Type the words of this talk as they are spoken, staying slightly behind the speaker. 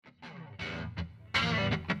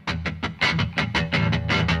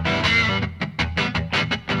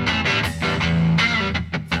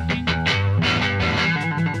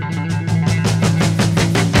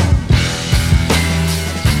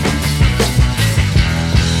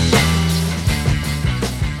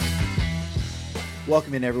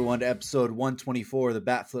Welcome in, everyone, to episode 124 of the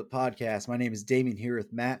Batflip Podcast. My name is Damien, here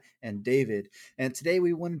with Matt and David. And today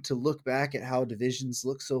we wanted to look back at how divisions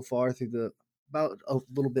look so far through the about a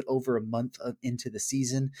little bit over a month into the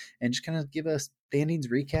season, and just kind of give us standings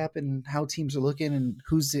recap and how teams are looking and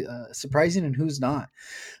who's surprising and who's not.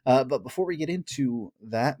 But before we get into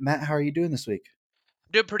that, Matt, how are you doing this week?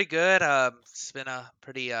 Doing pretty good. It's been a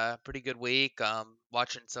pretty good week.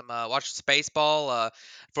 Watching some baseball.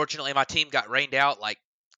 Fortunately, my team got rained out like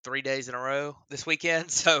 3 days in a row this weekend,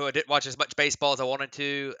 so I didn't watch as much baseball as I wanted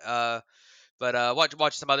to. But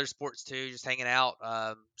watch some other sports too, just hanging out.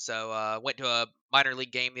 Went to a minor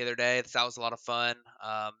league game the other day. That was a lot of fun.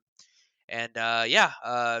 Been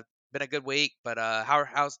a good week. But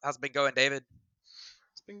how's it been going, David?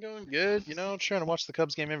 It's been going good, trying to watch the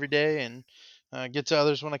Cubs game every day and get to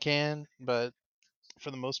others when I can. But for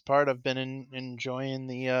the most part, I've been enjoying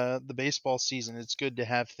the baseball season. It's good to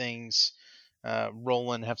have things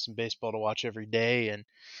rolling, have some baseball to watch every day, and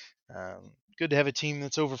good to have a team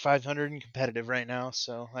that's over 500 and competitive right now.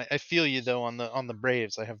 So I feel you though on the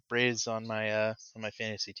Braves. I have Braves on my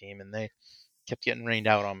fantasy team, and they kept getting rained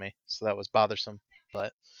out on me, so that was bothersome.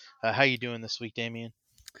 But how you doing this week, Damien?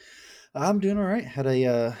 I'm doing all right. Had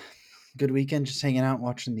a good weekend just hanging out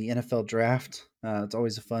watching the NFL draft. It's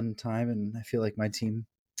always a fun time, and I feel like my team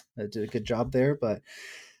did a good job there. But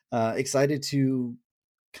excited to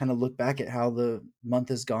kind of look back at how the month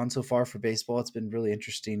has gone so far for baseball. It's been really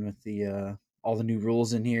interesting with the all the new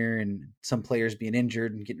rules in here and some players being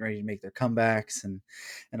injured and getting ready to make their comebacks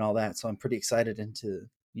and all that. So I'm pretty excited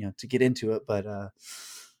to get into it. But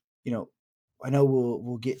you know, I know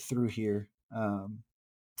we'll get through here.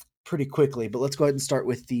 Pretty quickly, but let's go ahead and start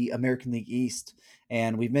with the American League East.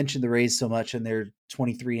 And we've mentioned the Rays so much and their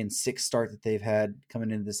 23-6 start that they've had coming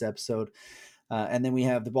into this episode. And then we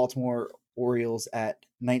have the Baltimore Orioles at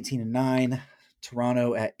 19-9,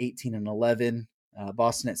 Toronto at 18-11,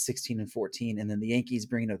 Boston at 16-14, and then the Yankees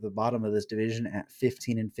bringing up the bottom of this division at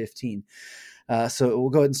 15-15. So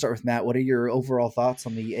we'll go ahead and start with Matt. What are your overall thoughts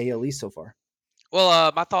on the AL East so far?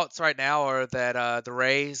 Well, my thoughts right now are that the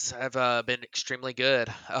Rays have been extremely good.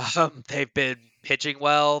 They've been pitching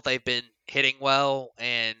well, they've been hitting well,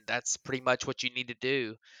 and that's pretty much what you need to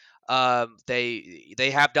do.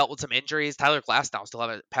 They have dealt with some injuries. Tyler Glasnow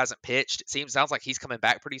still hasn't pitched. Sounds like he's coming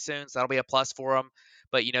back pretty soon, so that'll be a plus for them.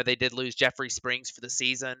 But they did lose Jeffrey Springs for the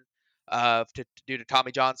season due to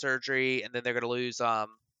Tommy John surgery, and then they're going to lose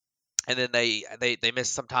and then they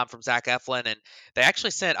missed some time from Zach Eflin, and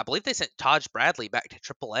I believe they sent Taj Bradley back to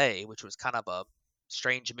AAA, which was kind of a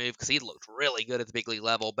strange move because he looked really good at the big league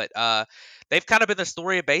level. But they've kind of been the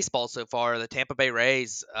story of baseball so far, the Tampa Bay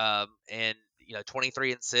Rays, and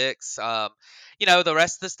 23-6. The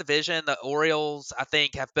rest of this division, the Orioles, I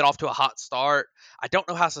think, have been off to a hot start. I don't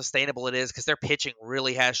know how sustainable it is because their pitching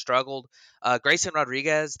really has struggled. Grayson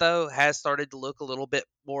Rodriguez, though, has started to look a little bit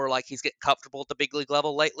more like he's getting comfortable at the big league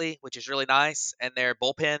level lately, which is really nice. And their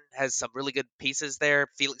bullpen has some really good pieces there.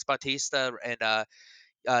 Felix Bautista and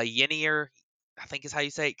Yenier, I think is how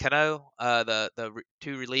you say it, Cano.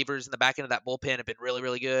 Two relievers in the back end of that bullpen have been really,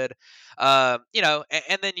 really good. And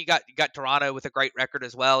then you got Toronto with a great record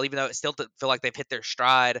as well, even though it still doesn't feel like they've hit their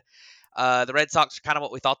stride. The Red Sox are kind of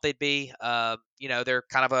what we thought they'd be. They're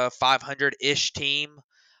kind of a 500-ish team.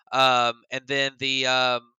 And then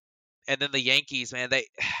the Yankees, man,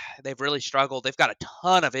 they've really struggled. They've got a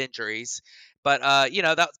ton of injuries, but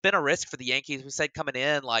that's been a risk for the Yankees. We said coming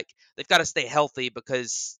in, like they've got to stay healthy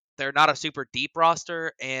because they're not a super deep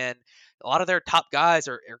roster, and a lot of their top guys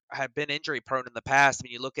have been injury prone in the past. I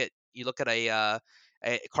mean, you look at a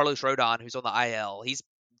Carlos Rodon who's on the IL. He's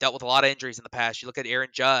dealt with a lot of injuries in the past. You look at Aaron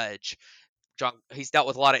Judge. He's dealt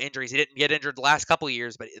with a lot of injuries. He didn't get injured the last couple of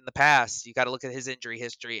years, but in the past, you got to look at his injury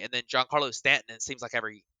history. And then Giancarlo Stanton, it seems like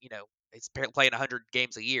he's playing 100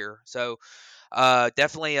 games a year. So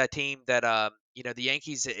definitely a team that the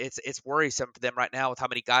Yankees. It's worrisome for them right now with how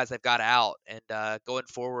many guys they've got out. And going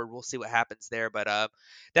forward, we'll see what happens there. But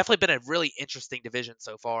definitely been a really interesting division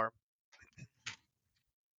so far.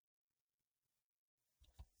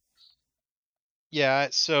 Yeah,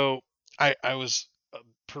 so I was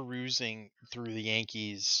perusing through the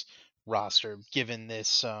Yankees roster given this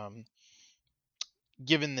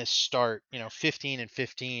start,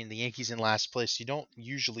 15-15, the Yankees in last place. You don't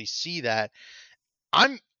usually see that.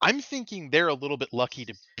 I'm thinking they're a little bit lucky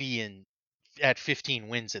to be in at 15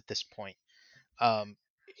 wins at this point. Um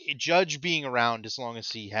Judge being around as long as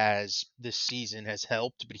he has this season has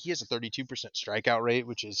helped, but he has a 32% strikeout rate,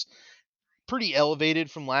 which is pretty elevated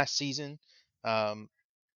from last season. Um,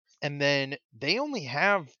 and then they only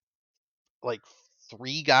have like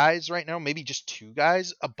 3 guys right now, maybe just 2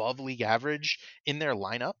 guys above league average in their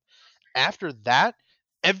lineup. After that,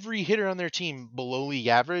 every hitter on their team below league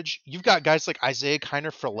average. You've got guys like Isaiah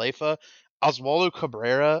Kiner Falefa, Oswaldo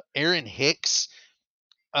Cabrera, Aaron Hicks,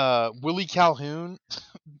 Willie Calhoun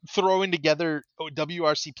throwing together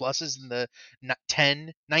WRC pluses in the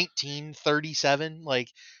 10, 19, 37. Like,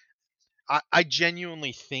 I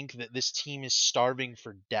genuinely think that this team is starving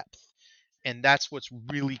for depth, and that's what's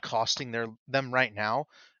really costing them right now.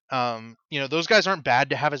 Those guys aren't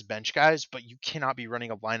bad to have as bench guys, but you cannot be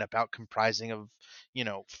running a lineup out comprising of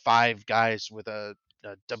 5 guys with a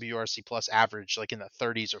WRC plus average like in the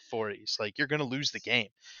 30s or 40s. Like, you're going to lose the game.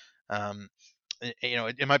 Um,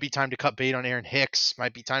 it might be time to cut bait on Aaron Hicks.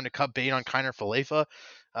 Might be time to cut bait on Kiner Falefa.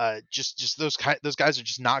 Just those guys are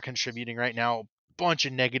just not contributing right now. Bunch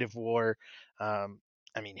of negative WAR.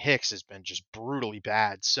 Hicks has been just brutally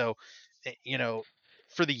bad. So,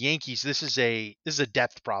 for the Yankees, this is a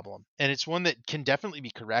depth problem, and it's one that can definitely be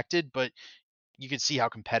corrected. But you can see how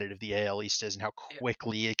competitive the AL East is and how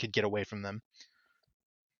quickly it could get away from them.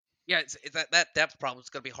 Yeah, it's that depth problem is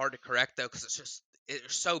going to be hard to correct though, because there's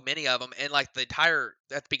so many of them, and like at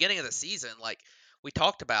the beginning of the season, like we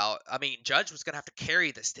talked about, I mean, Judge was going to have to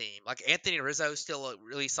carry this team. Like Anthony Rizzo is still a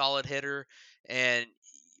really solid hitter,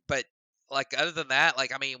 but like other than that,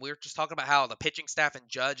 like I mean, we were just talking about how the pitching staff and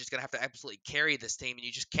Judge is going to have to absolutely carry this team, and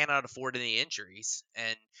you just cannot afford any injuries.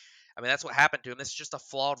 And I mean, that's what happened to him. This is just a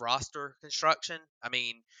flawed roster construction.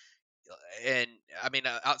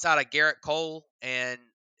 Outside of Garrett Cole and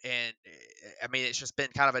I mean, it's just been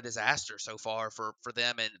kind of a disaster so far for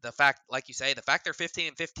them. And the fact, like you say, the fact they're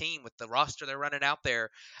 15-15 with the roster they're running out there,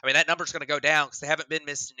 I mean, that number's going to go down because they haven't been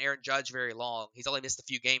missing Aaron Judge very long. He's only missed a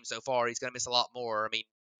few games so far. He's going to miss a lot more. I mean,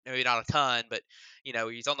 maybe not a ton, but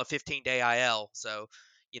he's on the 15-day IL. So,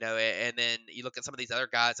 and then you look at some of these other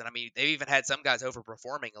guys, and I mean, they've even had some guys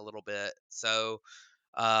overperforming a little bit. So,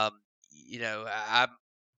 um, I'm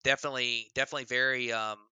definitely very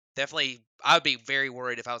definitely I would be very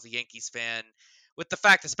worried if I was a Yankees fan with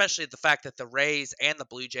especially the fact that the Rays and the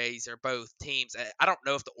Blue Jays are both teams. I don't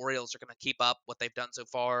know if the Orioles are going to keep up what they've done so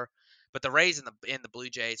far, but the Rays and the Blue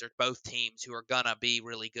Jays are both teams who are going to be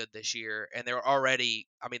really good this year, and they're already.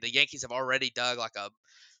 I mean, the Yankees have already dug like a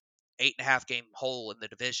 8.5 game hole in the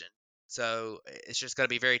division, so it's just going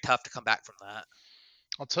to be very tough to come back from that.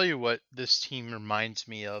 I'll tell you what this team reminds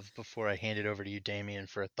me of before I hand it over to you, Damien,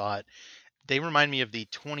 for a thought. They remind me of the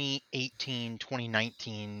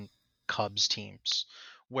 2018-2019 Cubs teams,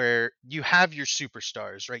 where you have your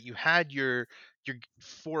superstars, right? You had your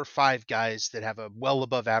 4 or 5 guys that have a well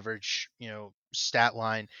above average, stat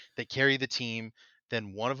line that carry the team.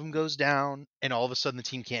 Then one of them goes down, and all of a sudden the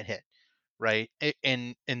team can't hit, right?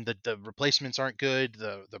 And the replacements aren't good.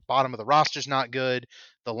 The bottom of the roster's not good.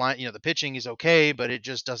 The line, the pitching is okay, but it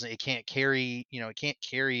just doesn't. It can't carry,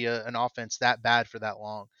 an offense that bad for that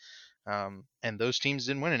long. And those teams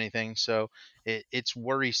didn't win anything, so it's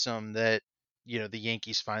worrisome that the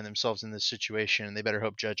Yankees find themselves in this situation, and they better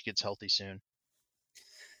hope Judge gets healthy soon.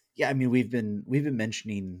 Yeah, I mean, we've been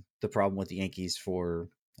mentioning the problem with the Yankees for,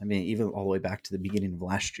 I mean, even all the way back to the beginning of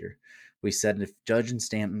last year. We said if Judge and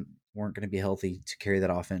Stanton weren't going to be healthy to carry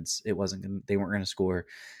that offense, they weren't going to score,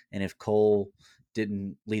 and if Cole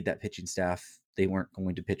didn't lead that pitching staff, they weren't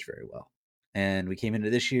going to pitch very well. And we came into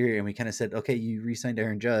this year and we kind of said, okay, you re-signed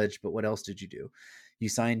Aaron Judge, but what else did you do? You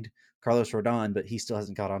signed Carlos Rodon, but he still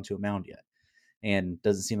hasn't got onto a mound yet, and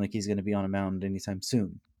doesn't seem like he's going to be on a mound anytime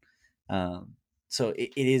soon. So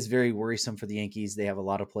it is very worrisome for the Yankees. They have a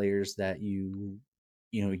lot of players that you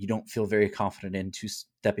don't feel very confident into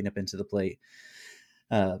stepping up into the plate.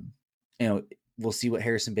 We'll see what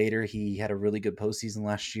Harrison Bader. He had a really good postseason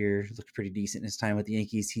last year. Looked pretty decent in his time with the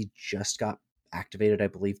Yankees. He just got activated, I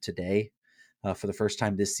believe, today for the first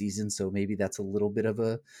time this season. So maybe that's a little bit of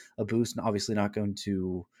a boost. And obviously not going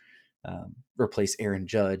to replace Aaron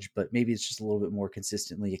Judge, but maybe it's just a little bit more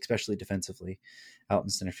consistently, especially defensively out in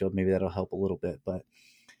center field. Maybe that'll help a little bit. But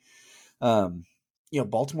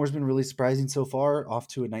Baltimore's been really surprising so far, off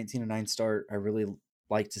to a 19-9 start. I really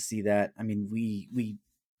like to see that. I mean, we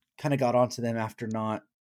kind of got onto them after not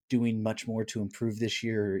doing much more to improve this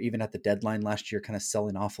year, or even at the deadline last year, kind of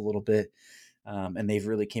selling off a little bit. And they've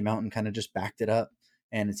really came out and kind of just backed it up.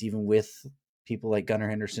 And it's even with people like Gunnar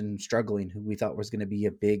Henderson struggling, who we thought was going to be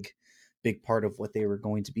a big part of what they were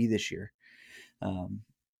going to be this year.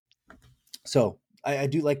 So I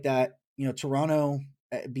do like that. Toronto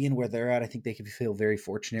being where they're at, I think they can feel very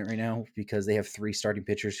fortunate right now because they have 3 starting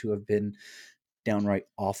pitchers who have been downright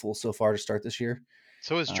awful so far to start this year.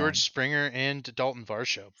 So is George Springer and Dalton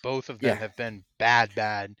Varsho. Both of them have been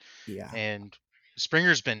bad. Yeah. And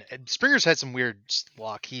Springer's had some weird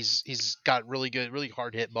luck. He's got really good, really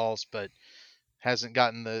hard hit balls, but hasn't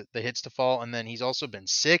gotten the hits to fall. And then he's also been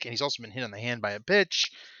sick, and he's also been hit on the hand by a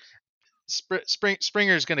pitch.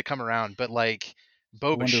 Springer's going to come around, but like I Bo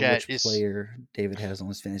wonder Bichette which is player David has on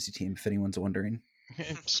his fantasy team, if anyone's wondering.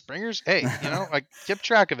 Springer's. Hey, I kept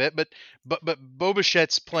track of it, but Bo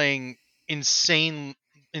Bichette's playing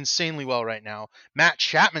insanely well right now. Matt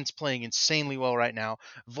Chapman's playing insanely well right now.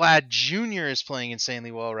 Vlad Jr. is playing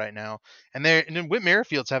insanely well right now, and then Whit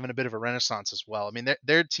Merrifield's having a bit of a renaissance as well. I mean,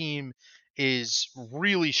 their team is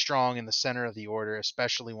really strong in the center of the order,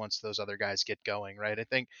 especially once those other guys get going. Right, I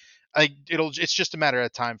think it's just a matter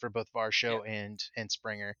of time for both Yeah. Varsho and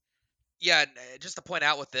Springer. Yeah, and just to point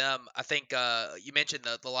out with them, I think you mentioned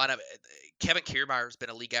the lineup. Kevin Kiermaier's been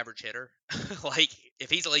a league average hitter. Like, if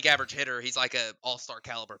he's a league average hitter, he's like a all-star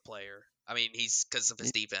caliber player. I mean, he's because of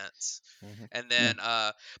his defense. Mm-hmm. And Yeah.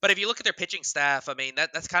 then, but if you look at their pitching staff, I mean,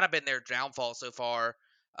 that's kind of been their downfall so far,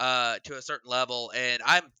 to a certain level. And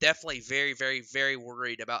I'm definitely very, very, very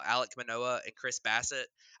worried about Alek Manoah and Chris Bassett.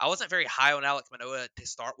 I wasn't very high on Alek Manoah to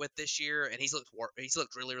start with this year, and he's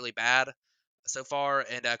looked really, really bad so far.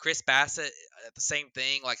 And Chris Bassett, the same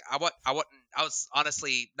thing. Like, I was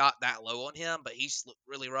honestly not that low on him, but he's looked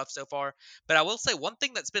really rough so far. But I will say one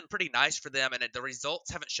thing that's been pretty nice for them, and the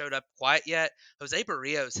results haven't showed up quite yet. Jose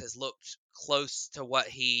Barrios has looked close to what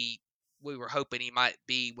we were hoping he might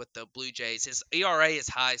be with the Blue Jays. His ERA is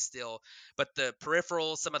high still, but the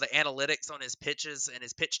peripherals, some of the analytics on his pitches and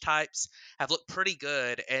his pitch types have looked pretty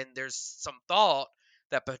good. And there's some thought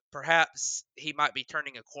that perhaps he might be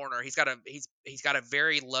turning a corner. He's got a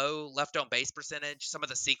very low left on base percentage. Some of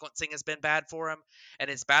the sequencing has been bad for him, and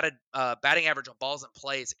his batting average on balls in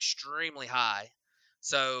play is extremely high.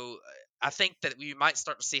 So I think that we might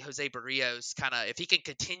start to see Jose Barrios kind of, if he can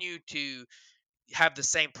continue to have the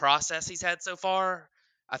same process he's had so far.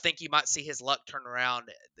 I think you might see his luck turn around,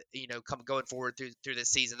 come going forward through this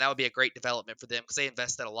season. That would be a great development for them because they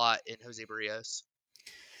invested a lot in Jose Barrios.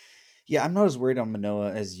 Yeah, I'm not as worried on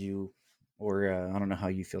Manoah as you, or I don't know how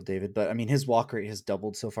you feel, David, but I mean, his walk rate has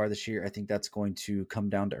doubled so far this year. I think that's going to come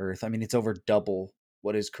down to earth. I mean, it's over double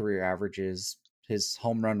what his career average is. His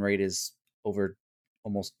home run rate is over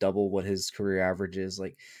almost double what his career average is.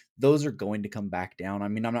 Like, those are going to come back down. I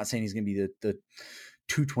mean, I'm not saying he's going to be the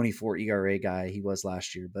 2.24 ERA guy he was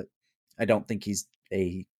last year, but I don't think he's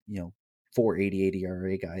a 4.88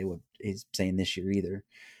 ERA guy. What he's saying this year either.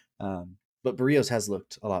 But Barrios has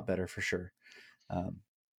looked a lot better for sure.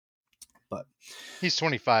 But He's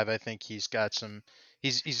 25. I think he's got some.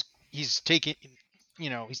 He's taking.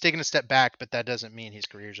 He's taking a step back, but that doesn't mean his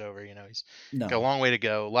career's over. He's got a no, long way to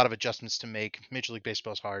go. A lot of adjustments to make. Major League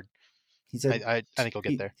Baseball's hard. he's I had I, I think he'll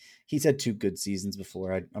get he there. he's had two good seasons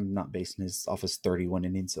before. I'm not basing his off his 31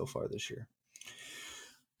 innings so far this year.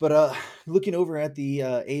 But looking over at the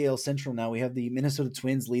AL Central now, we have the Minnesota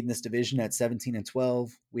Twins leading this division at 17-12.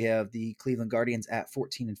 We have the Cleveland Guardians at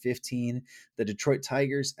 14-15, the Detroit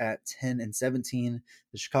Tigers at 10-17,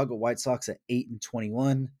 the Chicago White Sox at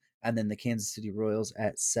 8-21, and then the Kansas City Royals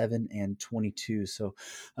at 7-22. So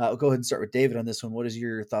I'll go ahead and start with David on this one. What has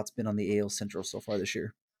your thoughts been on the AL Central so far this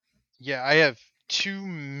year? Yeah, I have two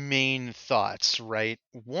main thoughts, right?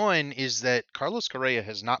 One is that Carlos Correa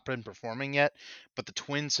has not been performing yet, but the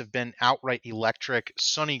Twins have been outright electric.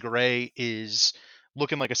 Sonny Gray is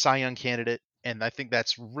looking like a Cy Young candidate, and I think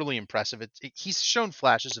that's really impressive. He's shown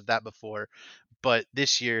flashes of that before, but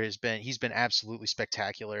this year he's been absolutely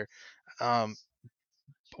spectacular. Um,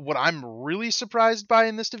 what I'm really surprised by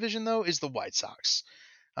in this division, though, is the White Sox.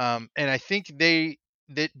 And I think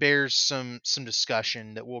that bears some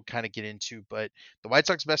discussion that we'll kind of get into. But the White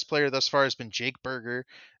Sox best player thus far has been Jake Berger.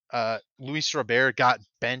 Luis Robert got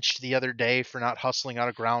benched the other day for not hustling out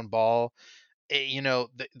a ground ball.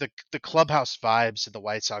 The clubhouse vibes of the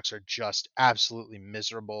White Sox are just absolutely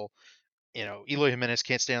miserable. Eloy Jimenez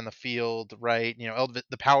can't stay on the field, right?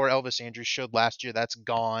 The power Elvis Andrews showed last year, that's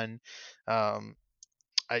gone. Um,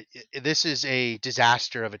 this is a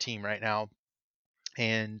disaster of a team right now,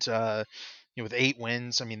 and with 8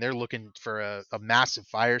 wins, I mean they're looking for a massive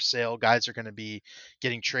fire sale. Guys are going to be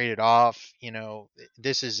getting traded off.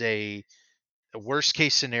 This is a worst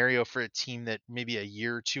case scenario for a team that maybe a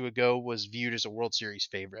year or two ago was viewed as a World Series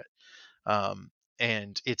favorite. Um,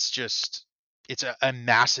 and it's a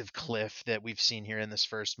massive cliff that we've seen here in this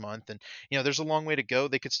first month. And there's a long way to go.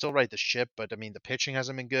 They could still right the ship, but I mean the pitching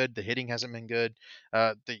hasn't been good, the hitting hasn't been good.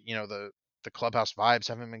 The clubhouse vibes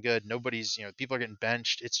haven't been good. Nobody's, people are getting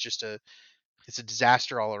benched. It's a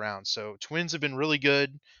disaster all around. So Twins have been really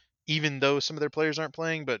good, even though some of their players aren't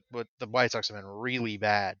playing, but the White Sox have been really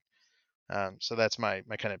bad. So that's my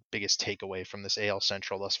kind of biggest takeaway from this AL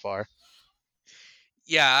Central thus far.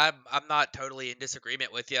 Yeah, I'm not totally in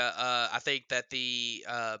disagreement with you. I think that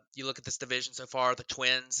you look at this division so far, the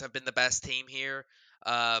Twins have been the best team here.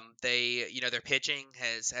 Their pitching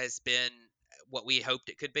has been what we hoped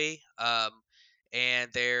it could be.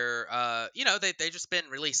 And they just been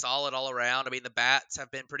really solid all around. I mean, the bats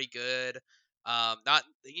have been pretty good. Not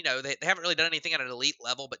they haven't really done anything at an elite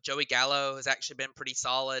level, but Joey Gallo has actually been pretty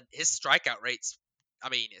solid. His strikeout rates, I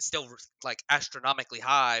mean, it's still like astronomically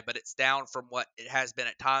high, but it's down from what it has been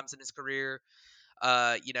at times in his career.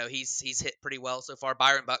 He's hit pretty well so far.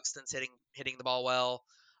 Byron Buxton's hitting the ball well.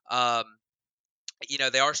 Um,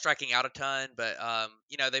 they are striking out a ton, but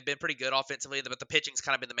they've been pretty good offensively. But the pitching's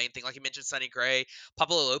kind of been the main thing. Like you mentioned, Sonny Gray,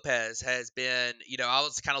 Pablo Lopez has been. I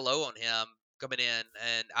was kind of low on him coming in,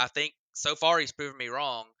 and I think so far he's proven me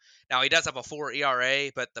wrong. Now he does have a 4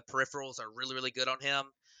 ERA, but the peripherals are really, really good on him.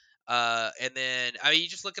 And then I mean, you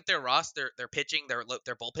just look at their roster, their pitching,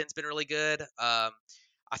 their bullpen's been really good. I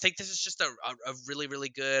think this is just a really, really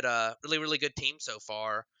good, really, really good team so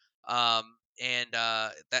far. Um,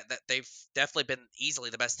 that they've definitely been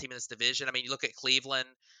easily the best team in this division. I mean, you look at Cleveland,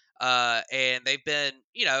 and they've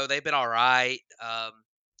been all right.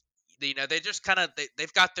 They just kind of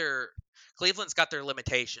they've got their Cleveland's got their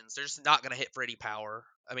limitations. They're just not going to hit for any power.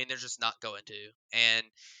 I mean, they're just not going to, and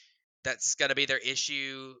that's going to be their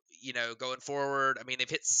issue, going forward. I mean, they've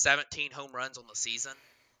hit 17 home runs on the season.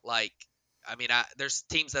 Like, I mean, there's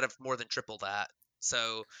teams that have more than triple that.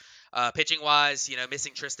 So, pitching wise,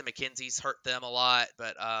 missing Tristan McKenzie's hurt them a lot,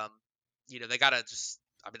 but they gotta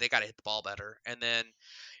they gotta hit the ball better. And then,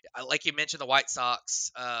 like you mentioned, the White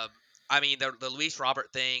Sox. I mean, the Luis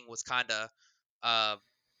Robert thing was kind of.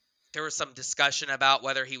 There was some discussion about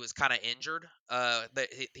whether he was kind of injured. That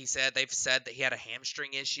they've said that he had a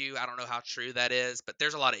hamstring issue. I don't know how true that is, but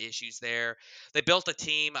there's a lot of issues there. They built a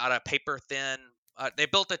team out of paper thin. They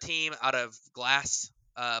built a team out of glass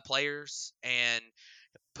players and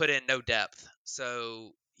put in no depth.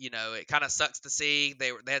 So it kind of sucks to see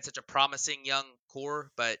they had such a promising young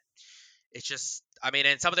core, but it's just. I mean,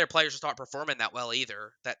 and some of their players just aren't performing that well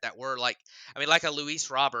either. That were like, I mean, like a Luis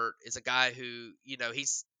Robert is a guy who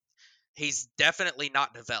he's definitely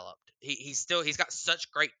not developed. He's got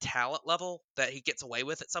such great talent level that he gets away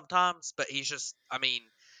with it sometimes, but he's just, I mean,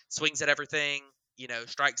 swings at everything,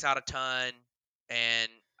 strikes out a ton,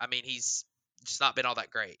 and I mean, he's just not been all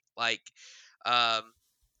that great. Um,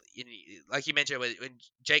 like you mentioned, when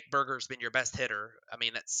Jake Berger's been your best hitter, I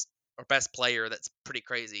mean, that's or best player, that's pretty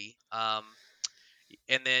crazy.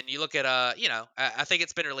 And then you look at I think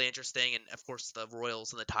it's been really interesting, and of course the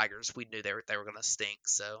Royals and the Tigers, we knew they were going to stink.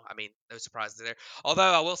 So I mean, no surprises there. Although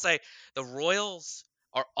I will say the Royals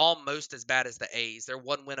are almost as bad as the A's. They're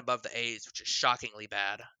one win above the A's, which is shockingly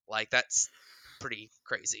bad. Like that's pretty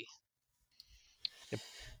crazy.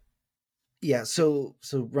 Yeah. So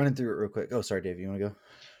running through it real quick. Oh, sorry, Dave. You want to go?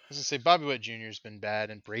 I was gonna say Bobby Witt Jr. has been bad,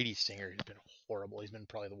 and Brady Singer has been horrible. He's been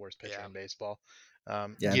probably the worst pitcher in baseball,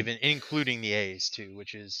 given including the A's too,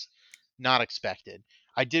 which is not expected.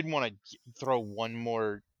 I did want to throw one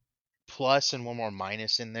more plus and one more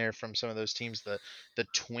minus in there from some of those teams. The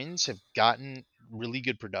Twins have gotten really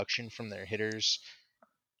good production from their hitters,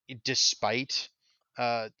 despite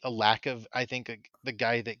a lack of. I think the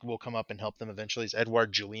guy that will come up and help them eventually is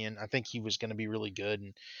Edouard Julien. I think he was going to be really good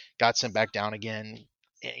and got sent back down again.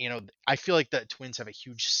 I feel like the Twins have a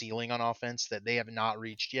huge ceiling on offense that they have not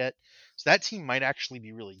reached yet. So that team might actually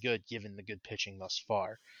be really good given the good pitching thus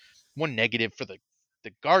far. One negative for the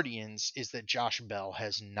Guardians is that Josh Bell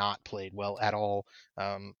has not played well at all.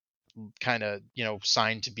 Kind of,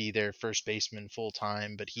 signed to be their first baseman full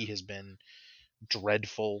time, but he has been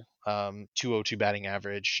dreadful. 202 batting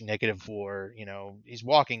average, negative WAR. He's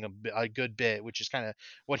walking a good bit, which is kind of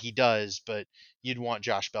what he does. But you'd want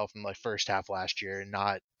Josh Bell from the first half last year, and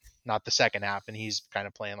not the second half. And he's kind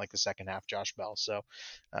of playing like the second half Josh Bell. So,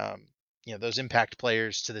 those impact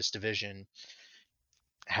players to this division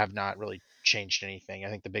have not really changed anything. I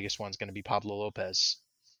think the biggest one's going to be Pablo Lopez.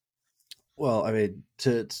 Well, I mean,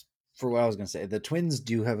 for what I was going to say, the Twins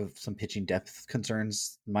do have some pitching depth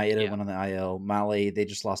concerns. Maeda went on the IL. Male, they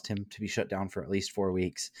just lost him to be shut down for at least 4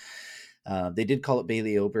 weeks. They did call it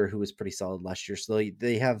Bailey Ober, who was pretty solid last year. So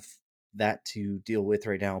they have that to deal with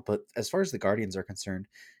right now. But as far as the Guardians are concerned,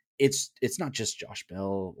 it's not just Josh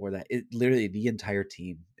Bell or that. It literally the entire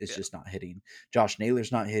team is just not hitting. Josh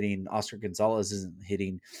Naylor's not hitting. Oscar Gonzalez isn't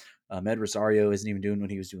hitting. Med Rosario isn't even doing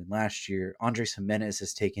what he was doing last year. Andres Jimenez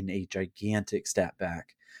has taken a gigantic step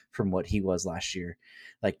back from what he was last year.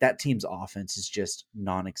 Like that team's offense is just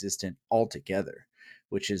non-existent altogether,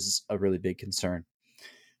 which is a really big concern.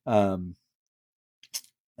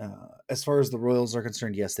 As far as the Royals are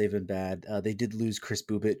concerned, yes, they've been bad. They did lose Chris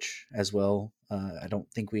Bubich as well. I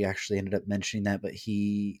don't think we actually ended up mentioning that, but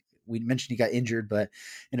we mentioned he got injured, but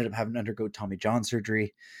ended up having to undergo Tommy John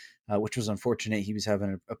surgery, which was unfortunate. He was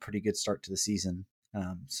having a pretty good start to the season.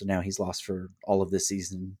 So now he's lost for all of this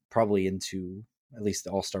season, probably into at least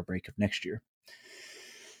the All-Star break of next year.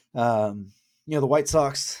 The White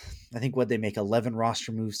Sox, I think they make 11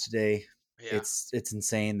 roster moves today. Yeah. It's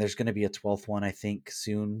insane. There's going to be a 12th one, I think,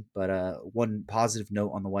 soon. But one positive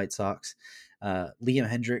note on the White Sox, Liam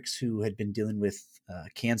Hendriks, who had been dealing with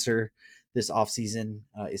cancer this offseason,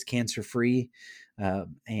 is cancer free,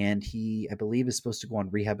 and he, I believe, is supposed to go on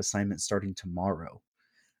rehab assignment starting tomorrow.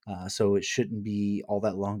 So it shouldn't be all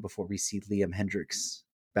that long before we see Liam Hendriks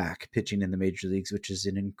back pitching in the major leagues, which is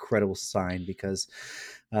an incredible sign because,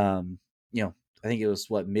 I think it was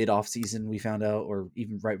mid off season we found out, or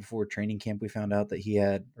even right before training camp we found out that he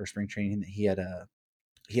had, or spring training, that he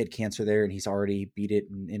had cancer there, and he's already beat it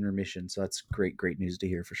in remission. So that's great news to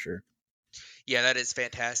hear for sure. Yeah, that is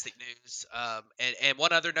fantastic news. And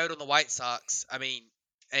one other note on the White Sox. I mean,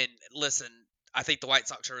 and listen, I think the White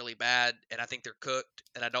Sox are really bad, and I think they're cooked,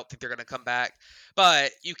 and I don't think they're going to come back.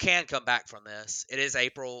 But you can come back from this. It is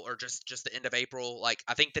April, or just the end of April. Like,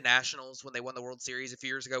 I think the Nationals, when they won the World Series a few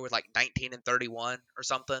years ago, was like 19-31 or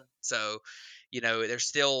something. So, they're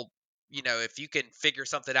still, if you can figure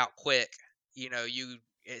something out quick, you,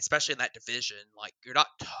 especially in that division, like, you're not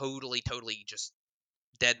totally just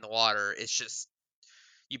dead in the water. It's just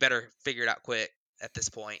you better figure it out quick at this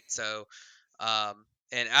point. So,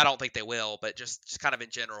 and I don't think they will, but just kind of in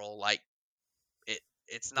general, like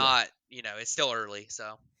it's not, it's still early.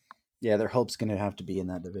 So yeah, their hope's going to have to be in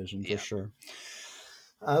that division for sure.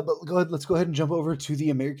 But let's go ahead and jump over to the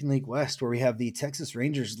American League West, where we have the Texas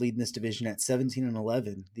Rangers leading this division at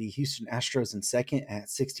 17-11, the Houston Astros in second at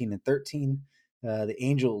 16-13, the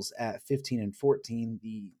Angels at 15-14,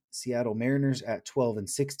 the Seattle Mariners at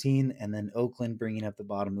 12-16, and then Oakland bringing up the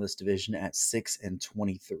bottom of this division at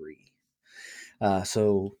 6-23.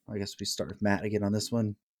 So I guess we start with Matt again on this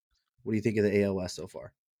one. What do you think of the AL West so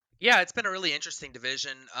far? Yeah, it's been a really interesting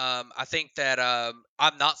division. I think that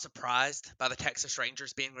I'm not surprised by the Texas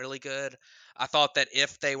Rangers being really good. I thought that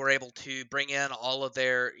if they were able to bring in all of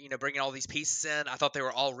their, bring in all these pieces in, I thought they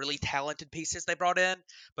were all really talented pieces they brought in,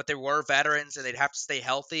 but they were veterans and they'd have to stay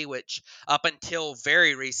healthy, which up until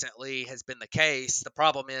very recently has been the case. The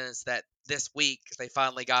problem is that this week they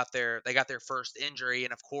finally got their first injury,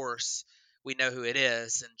 and of course we know who it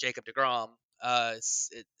is, and Jacob DeGrom.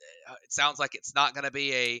 It sounds like it's not going to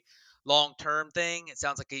be a long-term thing. It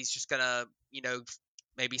sounds like he's just going to,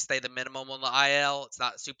 maybe stay the minimum on the IL. It's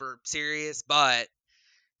not super serious, but,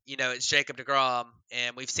 it's Jacob DeGrom,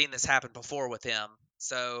 and we've seen this happen before with him.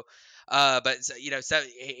 So, they're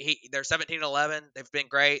 17-11. They've been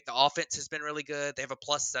great. The offense has been really good. They have a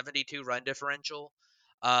plus 72 run differential.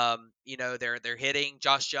 They're hitting.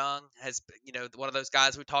 Josh Young has, one of those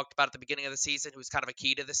guys we talked about at the beginning of the season, who's kind of a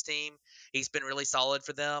key to this team. He's been really solid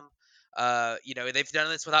for them. They've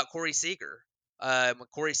done this without Corey Seager. When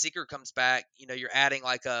Corey Seager comes back, you're adding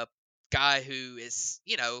like a guy who is,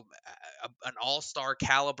 an all-star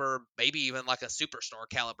caliber, maybe even like a superstar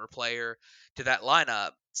caliber player to that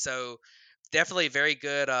lineup. So definitely very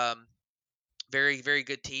good. Very, very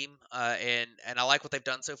good team, and I like what they've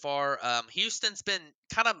done so far. Houston's been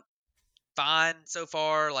kind of fine so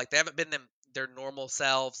far. Like, they haven't been their normal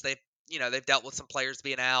selves. They've dealt with some players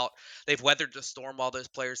being out. They've weathered the storm while those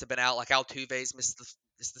players have been out. Like, Altuve's missed the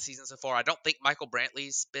season so far. I don't think Michael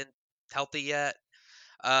Brantley's been healthy yet.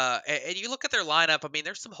 And you look at their lineup. I mean,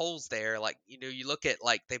 there's some holes there. Like, you look at,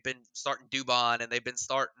 like, they've been starting Dubon, and they've been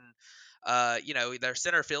starting, their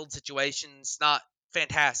center field situation's not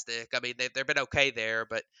fantastic. I mean, they've been okay there,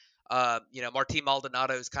 but Martin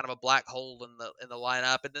Maldonado is kind of a black hole in the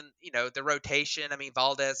lineup. And then, the rotation. I mean,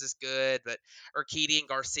 Valdez is good, but Urquidy and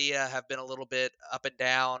Garcia have been a little bit up and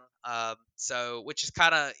down. So, which is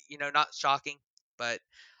kind of, not shocking, but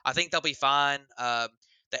I think they'll be fine. The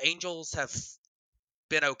Angels have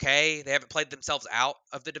been okay. They haven't played themselves out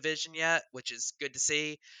of the division yet, which is good to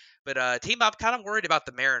see. But team, I'm kind of worried about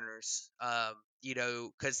the Mariners.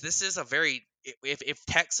 Because this is a very, if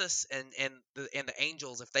Texas and the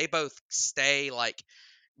Angels, if they both stay like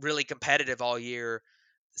really competitive all year,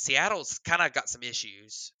 Seattle's kind of got some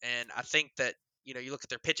issues. And I think that, you look at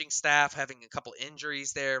their pitching staff having a couple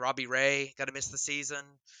injuries there. Robbie Ray got to miss the season,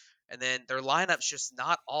 and then their lineup's just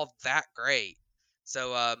not all that great.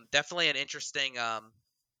 So definitely interesting to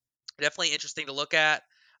look at.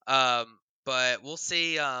 But we'll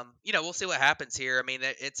see. We'll see what happens here. I mean,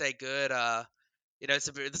 it's a good This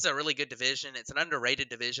is a really good division. It's an underrated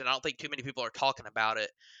division. I don't think too many people are talking about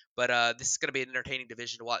it, but this is going to be an entertaining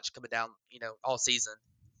division to watch coming down, all season.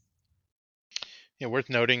 Yeah, worth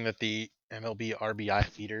noting that the MLB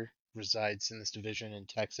RBI leader resides in this division in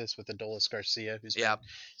Texas with Adolis Garcia, who's been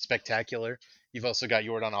spectacular. You've also got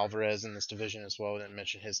Yordan Alvarez in this division as well. I didn't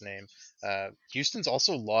mention his name. Houston's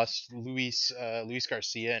also lost Luis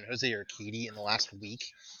Garcia and Jose Urquidy in the last week,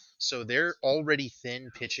 so their already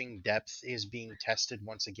thin pitching depth is being tested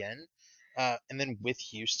once again. And then with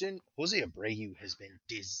Houston, Jose Abreu has been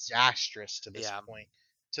disastrous to this point.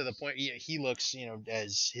 To the point he looks,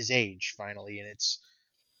 as his age finally, and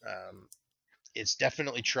it's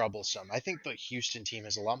definitely troublesome. I think the Houston team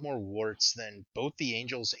has a lot more warts than both the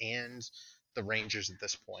Angels and the Rangers at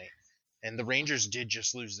this point. And the Rangers did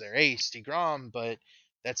just lose their ace, DeGrom, but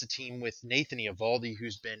that's a team with Nathan Eovaldi,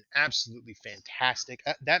 who's been absolutely fantastic.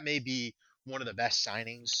 That may be one of the best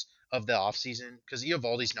signings of the offseason because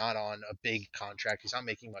Eovaldi's not on a big contract. He's not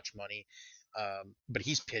making much money, but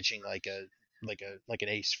he's pitching like an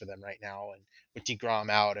ace for them right now. And with DeGrom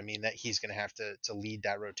out, I mean that he's going to have to lead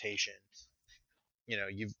that rotation.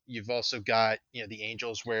 You've also got the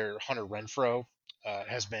Angels where Hunter Renfroe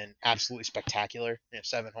has been absolutely spectacular.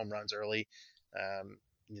 7 home runs early.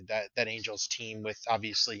 That Angels team with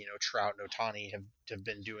obviously Trout and Ohtani have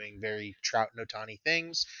been doing very Trout and Ohtani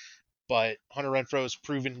things, but Hunter Renfroe has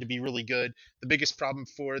proven to be really good. The biggest problem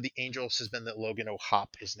for the Angels has been that Logan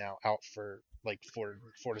O'Hoppe is now out for like 4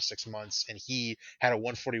 to 6 months, and he had a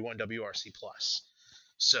 141 WRC plus.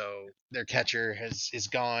 So their catcher is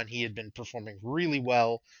gone. He had been performing really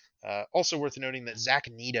well. Also worth noting that Zach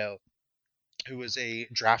Neto, who was a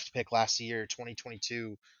draft pick last year,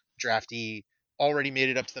 2022 draftee, already made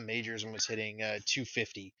it up to the majors and was hitting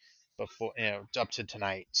 250 before up to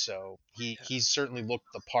tonight. So he's certainly looked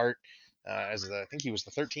the part. I think he was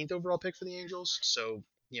the 13th overall pick for the Angels. So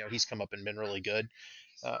he's come up and been really good.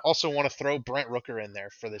 Also want to throw Brent Rooker in there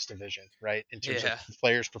for this division, right? In terms of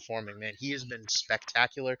players performing, man, he has been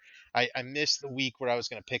spectacular. I missed the week where I was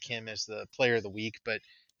going to pick him as the player of the week, but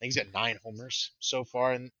I think he's got 9 homers so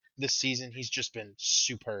far in this season. He's just been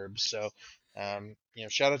superb. So,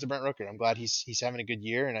 shout out to Brent Rooker. I'm glad he's having a good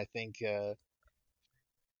year, and I think,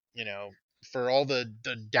 for all the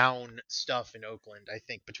down stuff in Oakland, I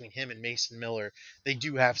think between him and Mason Miller, they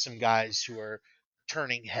do have some guys who are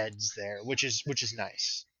turning heads there, which is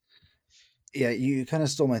nice. Yeah, you kind of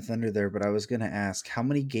stole my thunder there, but I was going to ask, how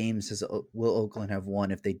many games will Oakland have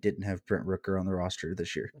won if they didn't have Brent Rooker on the roster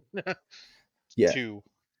this year? Yeah, 2.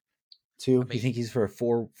 You think he's for a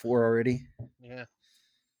 4 already? Yeah,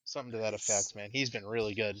 something to that effect, man. He's been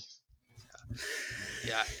really good.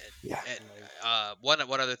 Yeah. And one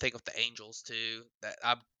other thing with the Angels too,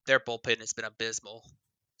 that their bullpen has been abysmal.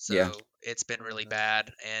 So it's been really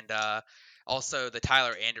bad, and also the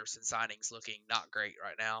Tyler Anderson signing's looking not great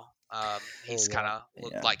right now. He's kind of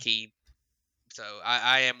looked like he. So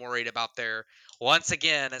I am worried about their, once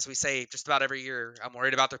again, as we say just about every year, I'm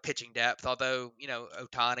worried about their pitching depth. Although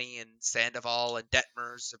Ohtani and Sandoval and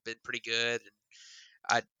Detmers have been pretty good,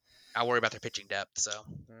 and I worry about their pitching depth. So.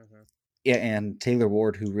 Mm-hmm. Yeah, and Taylor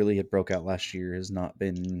Ward, who really had broke out last year, has not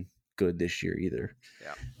been good this year either.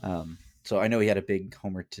 Yeah. So I know he had a big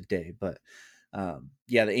homer today, but the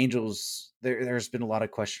Angels, there's been a lot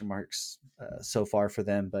of question marks so far for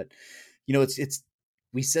them. But it's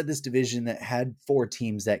we said this division that had 4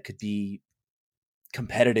 teams that could be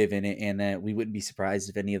competitive in it, and that we wouldn't be surprised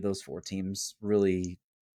if any of those 4 teams really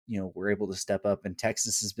were able to step up. And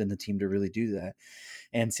Texas has been the team to really do that,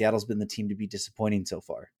 and Seattle's been the team to be disappointing so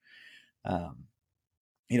far.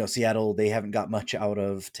 Seattle, they haven't got much out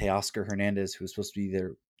of Teoscar Hernandez, who was supposed to be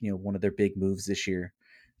their, one of their big moves this year.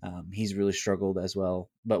 He's really struggled as well,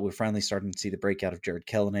 but we're finally starting to see the breakout of Jared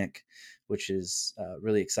Kelenic, which is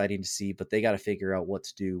really exciting to see. But they got to figure out what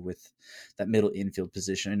to do with that middle infield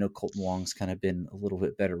position. I know Colton Wong's kind of been a little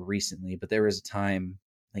bit better recently, but there was a time,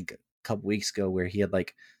 I think a couple weeks ago, where he had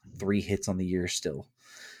like 3 hits on the year still.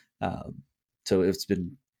 So it's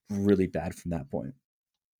been really bad from that point.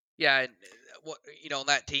 Yeah, and on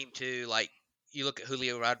that team too, like you look at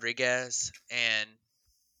Julio Rodriguez, and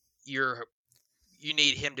you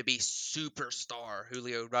need him to be superstar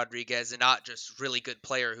Julio Rodriguez, and not just really good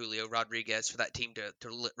player Julio Rodriguez for that team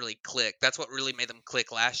to really click. That's what really made them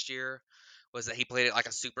click last year, was that he played at like a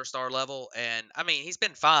superstar level. And I mean, he's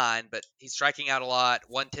been fine, but he's striking out a lot,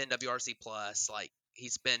 110 WRC plus, like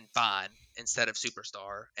he's been fine instead of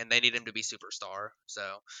superstar, and they need him to be superstar. So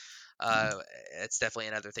it's definitely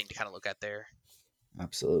another thing to kind of look at there.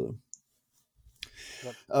 Absolutely.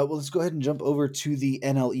 Yep. Well, let's go ahead and jump over to the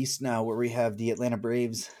NL East now, where we have the Atlanta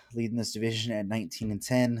Braves leading this division at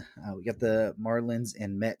 19-10. We got the Marlins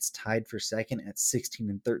and Mets tied for second at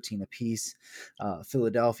 16-13 apiece.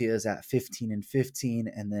 Philadelphia is at 15-15,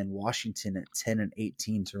 and then Washington at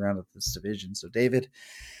 10-18 to round up this division. So, David,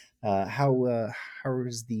 how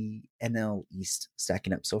is the NL East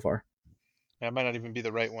stacking up so far? I might not even be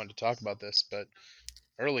the right one to talk about this, but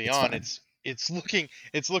early It's on, fine.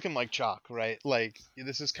 it's looking like chalk, right? Like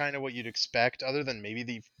this is kind of what you'd expect, other than maybe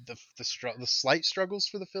the slight struggles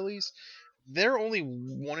for the Phillies. They're only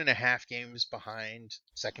 1.5 games behind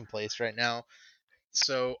second place right now,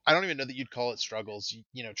 so I don't even know that you'd call it struggles.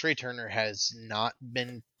 Trey Turner has not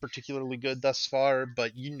been particularly good thus far,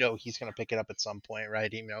 but he's going to pick it up at some point,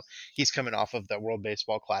 right? He's coming off of the World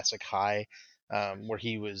Baseball Classic high, where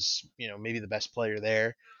he was, maybe the best player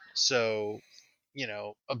there. So,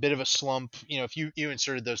 a bit of a slump. If you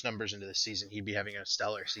inserted those numbers into the season, he'd be having a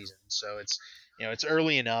stellar season. So it's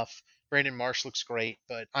early enough. Brandon Marsh looks great,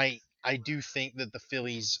 but I do think that the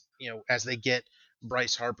Phillies, as they get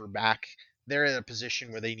Bryce Harper back, they're in a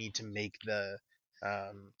position where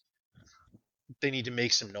um, they need to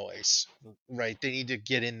make some noise, right? They need to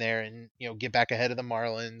get in there and get back ahead of the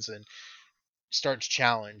Marlins and start to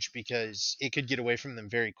challenge, because it could get away from them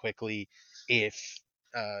very quickly if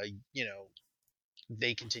uh, you know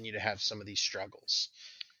they continue to have some of these struggles.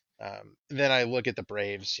 Then I look at the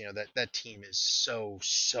Braves. That team is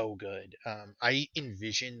so good. I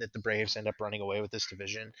envision that the Braves end up running away with this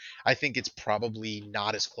division. I think it's probably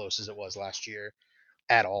not as close as it was last year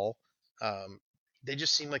at all. Um, they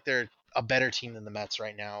just seem like they're a better team than the Mets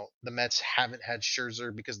right now. The Mets haven't had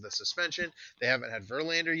Scherzer because of the suspension. They haven't had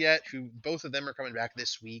Verlander yet, who both of them are coming back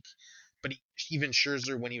this week. But even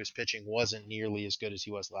Scherzer, when he was pitching, wasn't nearly as good as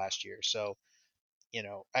he was last year. So,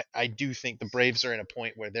 I do think the Braves are in a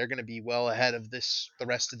point where they're going to be well ahead of the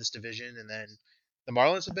rest of this division. And then the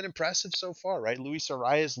Marlins have been impressive so far, right? Luis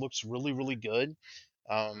Arias looks really, really good.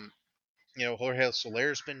 Um, Jorge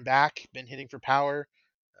Soler's been back, been hitting for power.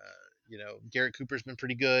 Garrett Cooper's been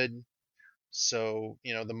pretty good. So,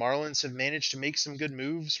 the Marlins have managed to make some good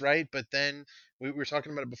moves, right? But then we were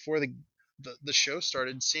talking about it before the show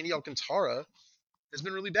started. Sandy Alcantara has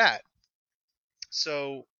been really bad.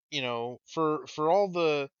 So, for all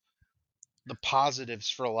the positives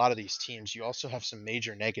for a lot of these teams, you also have some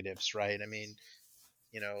major negatives, right? I mean,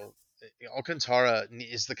 you know, Alcantara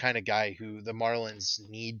is the kind of guy who the Marlins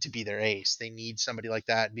need to be their ace. They need somebody like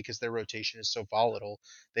that because their rotation is so volatile.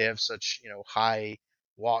 They have such, high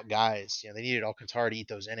walk guys. They needed Alcantara to eat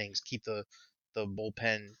those innings, keep the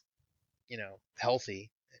bullpen,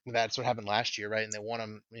 healthy. That's what happened last year, right? And they won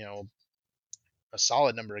them, a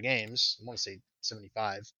solid number of games. I want to say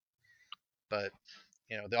 75, but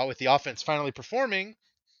with the offense finally performing,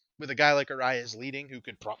 with a guy like Arias leading, who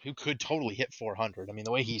could totally hit 400. I mean,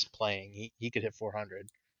 the way he's playing, he could hit 400.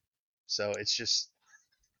 So it's just,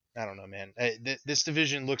 I don't know, man. This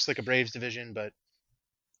division looks like a Braves division, but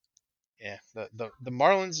yeah, the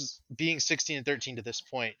Marlins being 16-13 to this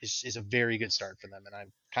point is a very good start for them,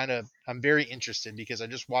 and I'm very interested because I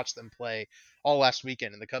just watched them play all last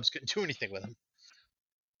weekend, and the Cubs couldn't do anything with them.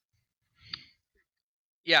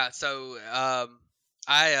 Yeah, so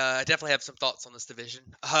I definitely have some thoughts on this division.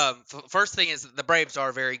 First thing is the Braves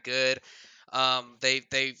are very good.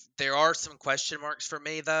 There are some question marks for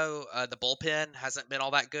me though. The bullpen hasn't been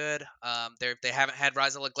all that good. They haven't had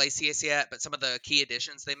Raisel Iglesias yet, but some of the key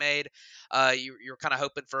additions they made, you're kind of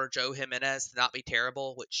hoping for Joe Jimenez to not be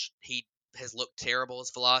terrible, which he has looked terrible.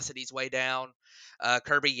 His velocity's way down.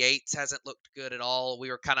 Kirby Yates hasn't looked good at all.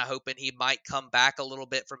 We were kind of hoping he might come back a little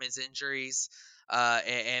bit from his injuries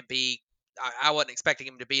and be. I wasn't expecting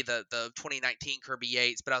him to be the 2019 Kirby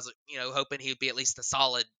Yates, but I was hoping he would be at least a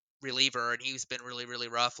solid reliever, and he's been really really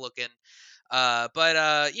rough looking. But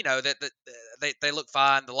that they look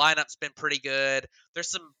fine. The lineup's been pretty good. There's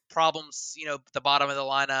some problems, at the bottom of the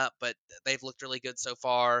lineup, but they've looked really good so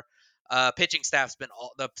far.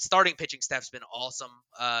 The starting pitching staff's been awesome.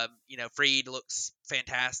 Fried looks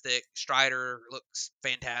fantastic. Strider looks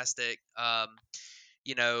fantastic.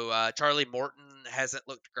 Charlie Morton hasn't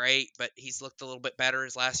looked great, but he's looked a little bit better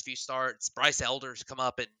his last few starts. Bryce Elder's come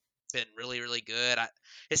up and been really, really good.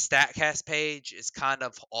 His Statcast page is kind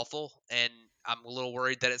of awful, and I'm a little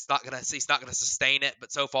worried that he's not gonna sustain it.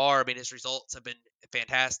 But so far, I mean, his results have been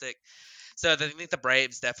fantastic. So I think the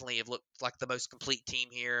Braves definitely have looked like the most complete team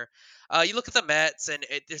here. You look at the Mets, and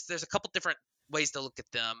there's a couple different ways to look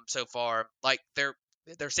at them so far. Like they're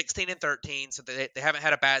 16-13, so they haven't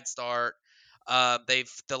had a bad start. The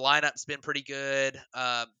lineup's been pretty good.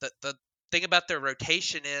 The thing about their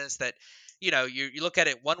rotation is that you look at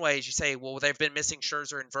it one way is you say, well, they've been missing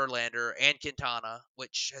Scherzer and Verlander and Quintana,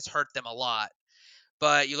 which has hurt them a lot.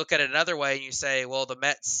 But you look at it another way and you say, well, the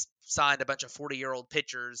Mets signed a bunch of 40-year-old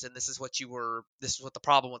pitchers, and this is what the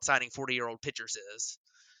problem with signing 40-year-old pitchers is.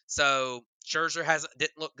 So Scherzer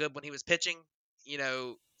didn't look good when he was pitching.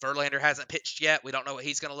 Verlander hasn't pitched yet. We don't know what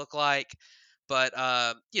he's going to look like. But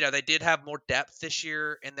they did have more depth this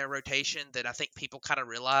year in their rotation than I think people kind of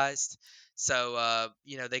realized. So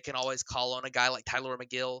they can always call on a guy like Tyler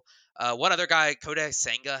McGill. One other guy, Kodai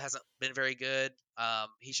Senga, hasn't been very good.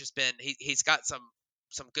 He's just been he's got some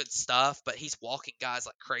good stuff, but he's walking guys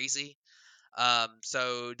like crazy.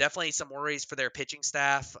 So definitely some worries for their pitching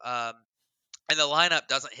staff. And the lineup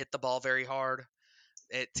doesn't hit the ball very hard.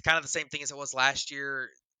 It's kind of the same thing as it was last year.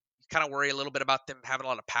 You kind of worry a little bit about them having a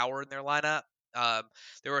lot of power in their lineup.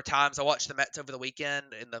 There were times I watched the Mets over the weekend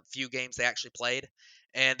in the few games they actually played,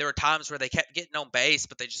 and there were times where they kept getting on base,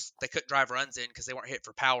 but they couldn't drive runs in because they weren't hit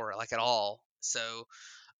for power like at all. So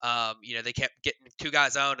they kept getting two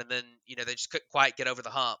guys on, and then they just couldn't quite get over the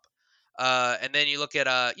hump. And then you look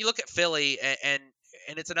at Philly, and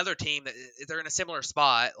it's another team that they're in a similar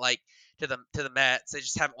spot, like to the Mets. They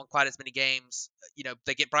just haven't won quite as many games.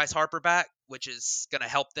 They get Bryce Harper back, which is going to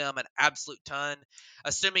help them an absolute ton,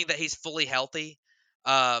 assuming that he's fully healthy.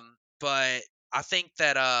 But I think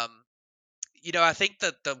that I think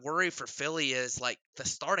that the worry for Philly is like the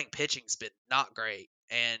starting pitching's been not great,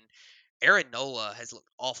 and Aaron Nola has looked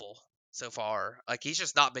awful so far. Like he's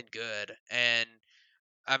just not been good, and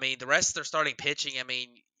I mean the rest of their starting pitching. I mean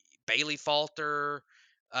Bailey Falter,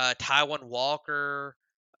 Taiwan Walker.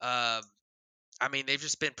 I mean they've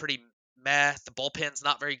just been pretty meh. The bullpen's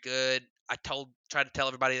not very good. Tried to tell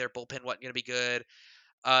everybody their bullpen wasn't going to be good.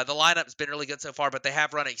 The lineup's been really good so far, but they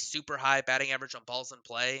have run a super high batting average on balls in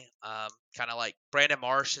play. Kind of like Brandon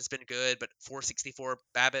Marsh has been good, but 464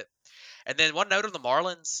 BABIP. And then one note on the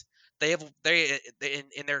Marlins, they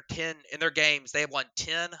in their games they have won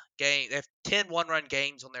 10 games. They have 10 one-run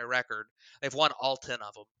games on their record. They've won all 10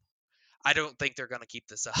 of them. I don't think they're going to keep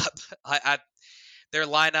this up. Their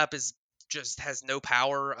lineup has no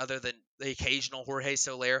power other than the occasional Jorge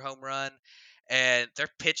Soler home run. And their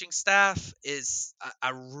pitching staff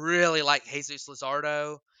I really like Jesus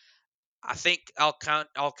Luzardo. I think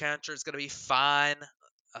Alcantara is going to be fine,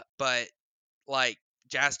 but like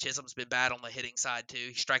Jazz Chisholm's been bad on the hitting side too.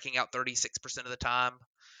 He's striking out 36% of the time.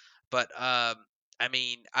 But I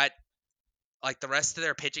mean, I like the rest of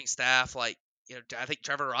their pitching staff. Like I think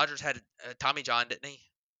Trevor Rogers had Tommy John, didn't he?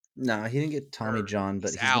 No, he didn't get Tommy John,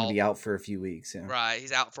 but he's going to be out for a few weeks. Yeah. Right,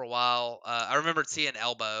 he's out for a while. I remembered seeing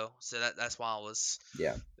elbow, so that's why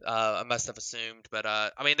I must have assumed. But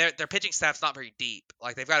I mean, their pitching staff's not very deep.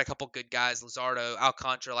 Like they've got a couple good guys. Luzardo,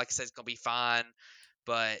 Alcantara, like I said, is going to be fine,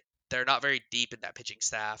 but they're not very deep in that pitching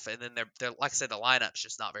staff. And then they're like I said, the lineup's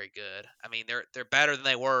just not very good. I mean, they're better than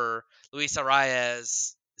they were. Luis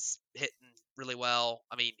Arias is hitting really well.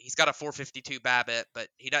 I mean, he's got a 452 BABIP, but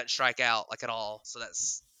he doesn't strike out like at all, so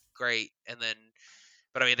that's great.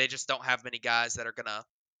 But I mean, they just don't have many guys that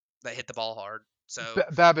hit the ball hard. So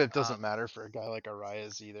BABIP doesn't matter for a guy like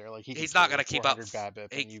Arias either. Like he's not going to keep up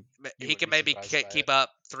BABIP. He can maybe keep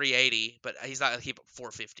up 380, but he's not going to keep up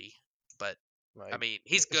 450. But I mean,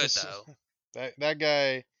 he's good though. That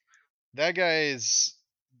guy is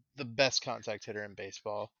the best contact hitter in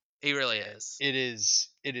baseball. He really is. It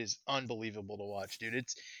is unbelievable to watch, dude.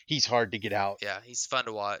 He's hard to get out. Yeah, he's fun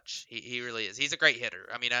to watch. He really is. He's a great hitter.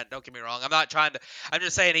 I mean, don't get me wrong. I'm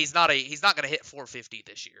just saying he's not going to hit 450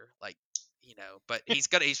 this year. Like, but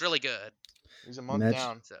he's really good. He's a month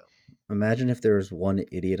down. So imagine if there was one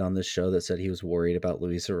idiot on this show that said he was worried about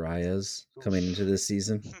Luis Arias coming into this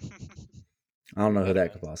season. I don't know who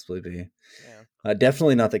that could possibly be. Yeah.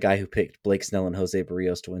 Definitely not the guy who picked Blake Snell and Jose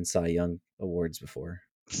Barrios to win Cy Young awards before.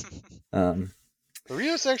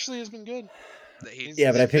 Barrios actually has been good.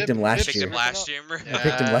 But I picked him last year. I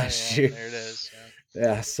picked him last year. There it is.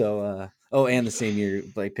 Yeah. So, and the same year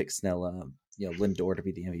I picked Snell, Lindor to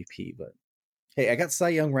be the MVP. But hey, I got Cy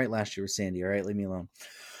Young right last year with Sandy. All right, leave me alone.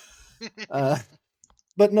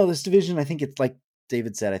 But no, this division, I think it's like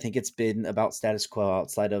David said. I think it's been about status quo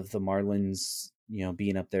outside of the Marlins,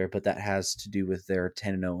 being up there. But that has to do with their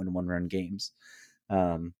 10-0 and one-run games.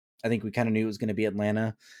 I think we kind of knew it was going to be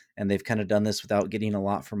Atlanta, and they've kind of done this without getting a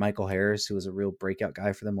lot from Michael Harris, who was a real breakout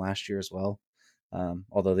guy for them last year as well.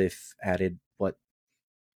 Although they've added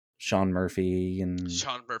Sean Murphy's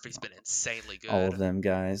been insanely good. All of them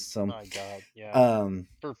guys. So, my God, yeah.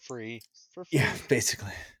 For free. Yeah,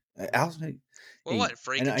 basically. What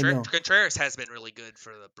free? Contreras has been really good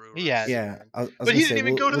for the Brewers. Yeah. But he didn't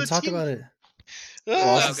even go to the talk team. about it. Well,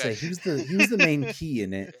 I was gonna Okay. say he was the main key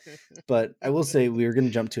in it, but I will say we were gonna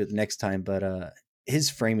jump to it next time. But his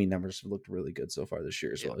framing numbers have looked really good so far this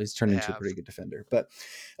year as Yep, well. He's turned they into a have. pretty good defender. But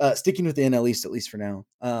sticking with the NL East at least for now,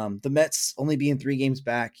 the Mets only being 3 games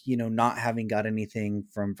back, not having got anything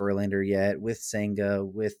from Verlander yet, with Senga,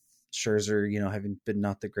 with Scherzer, having been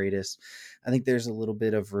not the greatest. I think there's a little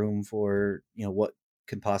bit of room for what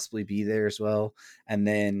could possibly be there as well, and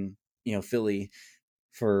then Philly,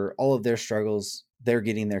 for all of their struggles, they're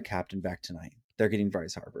getting their captain back tonight. They're getting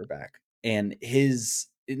Bryce Harper back. And his,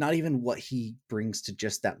 not even what he brings to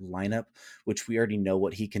just that lineup, which we already know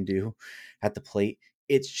what he can do at the plate.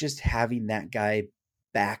 It's just having that guy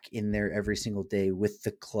back in there every single day with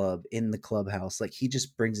the club in the clubhouse. Like, he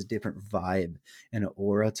just brings a different vibe and an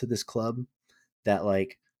aura to this club that,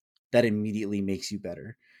 like, that immediately makes you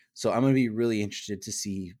better. So I'm going to be really interested to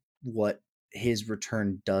see what his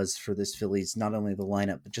return does for this Phillies, not only the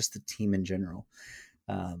lineup, but just the team in general.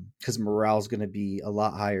 Because morale is going to be a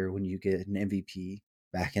lot higher when you get an MVP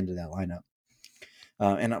back into that lineup.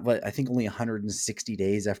 But I think only 160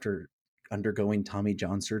 days after undergoing Tommy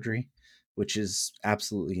John surgery, which is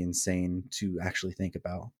absolutely insane to actually think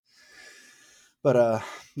about. But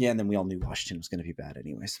yeah, and then we all knew Washington was going to be bad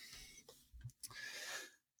anyways.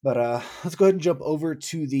 But let's go ahead and jump over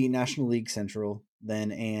to the National League Central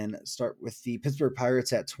then and start with the Pittsburgh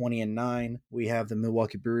Pirates at 20-9. We have the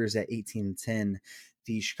Milwaukee Brewers at 18-10,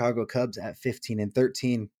 the Chicago Cubs at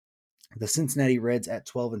 15-13, the Cincinnati Reds at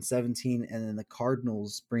 12-17, and then the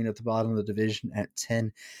Cardinals bringing up the bottom of the division at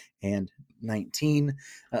 10-19.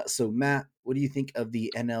 So Matt, what do you think of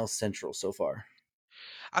the NL Central so far?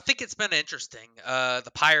 I think it's been interesting.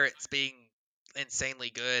 The Pirates being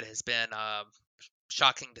insanely good has been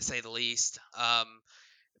shocking to say the least.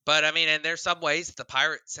 But I mean, and there's some ways the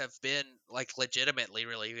Pirates have been like legitimately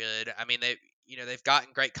really good. I mean, they've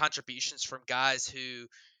gotten great contributions from guys who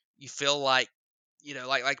you feel like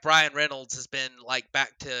like Brian Reynolds has been like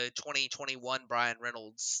back to 2021 Brian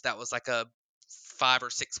Reynolds. That was like a 5 or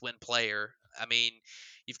 6 win player. I mean,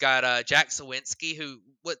 you've got Jack Sawinski who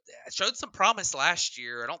showed some promise last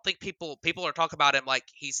year. I don't think people are talking about him like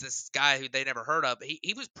he's this guy who they never heard of.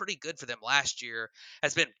 He was pretty good for them last year.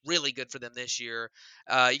 Has been really good for them this year.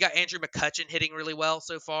 You got Andrew McCutchen hitting really well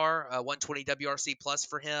so far. 120 WRC plus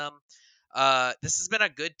for him. This has been a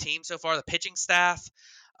good team so far. The pitching staff,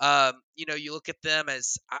 you look at them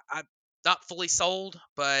as I'm not fully sold,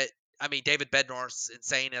 but I mean, David Bednar's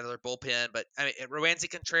insane out of their bullpen, but I mean, Roansy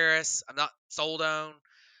Contreras, I'm not sold on.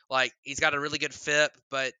 Like, he's got a really good FIP,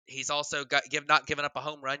 but he's also not given up a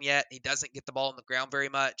home run yet. He doesn't get the ball on the ground very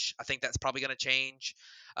much. I think that's probably going to change.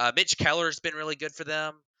 Mitch Keller's been really good for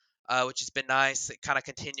them, which has been nice, kind of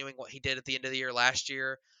continuing what he did at the end of the year last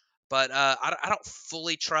year. But I don't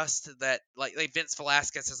fully trust that. Like Vince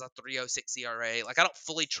Velasquez has a 3.06 ERA. Like, I don't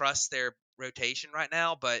fully trust their rotation right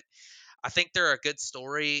now, but I think they're a good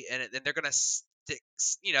story, and they're gonna stick.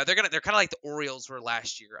 They're kind of like the Orioles were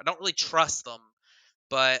last year. I don't really trust them,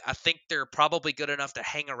 but I think they're probably good enough to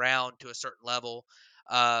hang around to a certain level.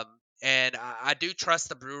 Um, and I do trust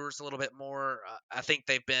the Brewers a little bit more. I think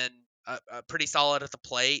they've been pretty solid at the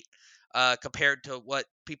plate compared to what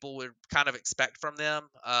people would kind of expect from them.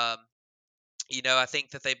 I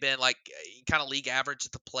think that they've been like kind of league average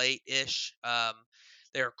at the plate ish.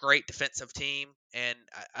 They're a great defensive team, and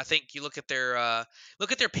I think you look at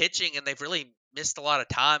their pitching, and they've really missed a lot of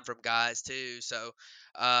time from guys too. So,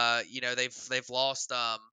 they've lost.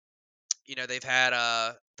 They've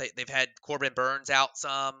had Corbin Burns out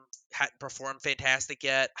some, hadn't performed fantastic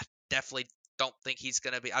yet. I definitely don't think he's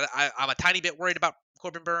going to be. I'm a tiny bit worried about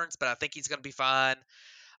Corbin Burns, but I think he's going to be fine.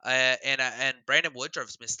 And Brandon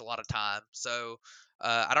Woodruff's missed a lot of time, so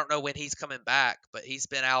I don't know when he's coming back, but he's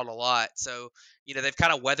been out a lot. So they've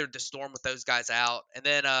kind of weathered the storm with those guys out. And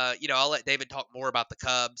then I'll let David talk more about the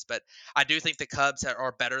Cubs, but I do think the Cubs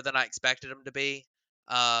are better than I expected them to be.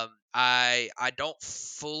 I don't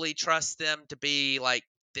fully trust them to be like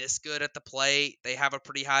this good at the plate. They have a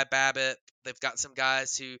pretty high BABIP. They've got some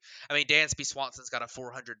guys who, I mean, Dansby Swanson's got a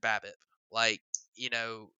 400 BABIP. Like,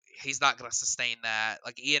 he's not going to sustain that.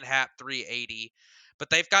 Like Ian Happ 380. But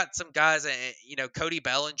they've got some guys, Cody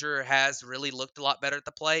Bellinger has really looked a lot better at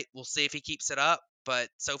the plate. We'll see if he keeps it up. But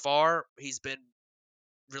so far, he's been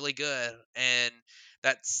really good. And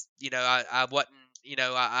that's, I wasn't,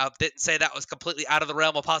 I didn't say that was completely out of the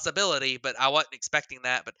realm of possibility, but I wasn't expecting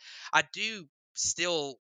that. But I do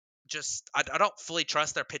still I don't fully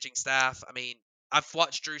trust their pitching staff. I mean, I've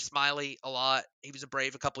watched Drew Smiley a lot. He was a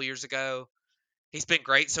Brave a couple years ago. He's been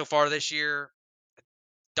great so far this year.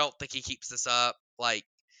 Don't think he keeps this up. Like,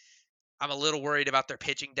 I'm a little worried about their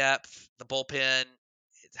pitching depth. The bullpen,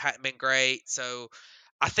 hadn't been great. So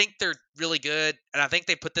I think they're really good, and I think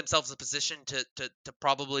they put themselves in a position to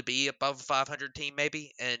probably be above a 500 team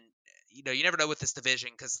maybe. And you never know with this division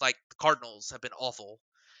because like the Cardinals have been awful,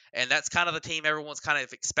 and that's kind of the team everyone's kind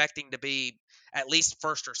of expecting to be at least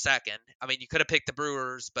first or second. I mean, you could have picked the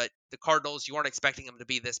Brewers, but the Cardinals you weren't expecting them to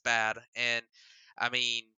be this bad, and I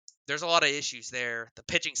mean, there's a lot of issues there. The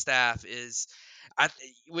pitching staff is,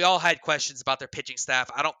 we all had questions about their pitching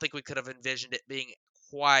staff. I don't think we could have envisioned it being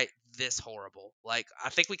quite this horrible. Like, I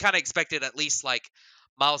think we kind of expected at least like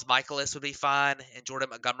Miles Michaelis would be fine and Jordan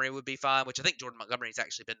Montgomery would be fine, which I think Jordan Montgomery's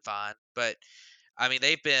actually been fine. But I mean,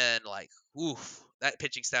 they've been like, oof, that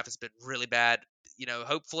pitching staff has been really bad.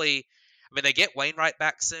 Hopefully, I mean, they get Wainwright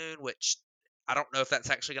back soon, which I don't know if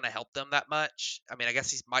that's actually going to help them that much. I mean, I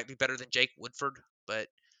guess he might be better than Jake Woodford, but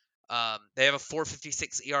they have a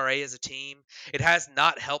 4.56 ERA as a team. It has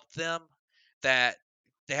not helped them that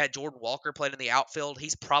they had Jordan Walker playing in the outfield.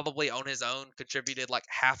 He's probably on his own contributed like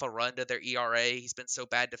half a run to their ERA. He's been so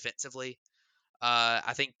bad defensively.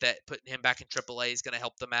 I think that putting him back in AAA is going to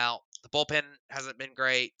help them out. The bullpen hasn't been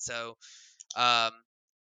great, so I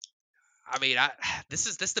mean,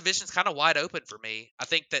 this division's kind of wide open for me. I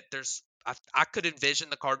think that I could envision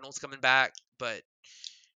the Cardinals coming back, but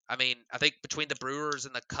I mean, I think between the Brewers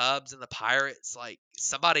and the Cubs and the Pirates, like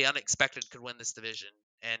somebody unexpected could win this division.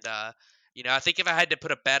 And I think if I had to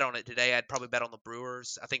put a bet on it today, I'd probably bet on the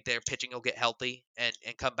Brewers. I think their pitching will get healthy and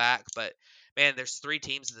come back. But man, there's three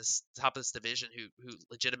teams at this top of this division who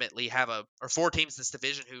legitimately or four teams in this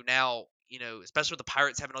division who now, especially with the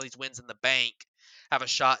Pirates having all these wins in the bank, have a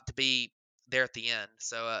shot to be there at the end.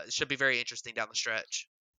 So it should be very interesting down the stretch.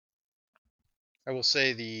 I will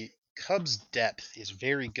say the Cubs' depth is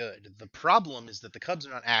very good. The problem is that the Cubs are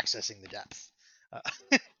not accessing the depth.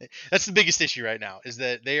 That's the biggest issue right now, is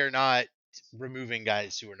that they are not removing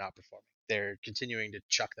guys who are not performing. They're continuing to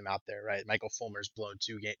chuck them out there, right? Michael Fulmer's blown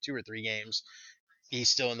 2 or 3 games. He's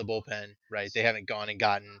still in the bullpen, right? They haven't gone and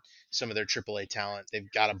gotten some of their AAA talent.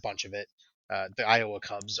 They've got a bunch of it. The Iowa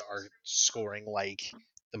Cubs are scoring like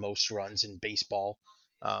the most runs in baseball.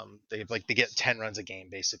 They get 10 runs a game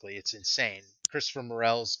basically. It's insane. Christopher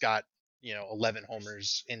Morel's got 11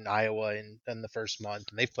 homers in Iowa in the first month,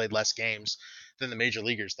 and they've played less games than the major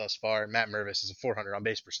leaguers thus far. Matt Mervis is a 400 on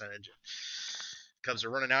base percentage. Cubs are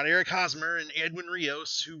running out Eric Hosmer and Edwin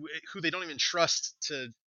Rios, who they don't even trust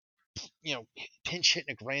to pinch hit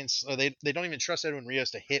in a grand. They don't even trust Edwin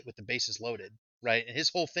Rios to hit with the bases loaded, right? And his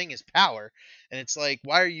whole thing is power, and it's like,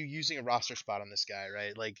 why are you using a roster spot on this guy,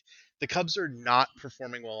 right? Like, the Cubs are not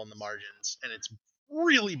performing well on the margins, and it's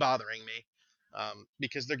really bothering me.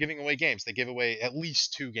 Because they're giving away games. They give away at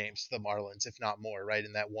least 2 games to the Marlins, if not more, right?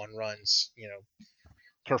 In that one runs,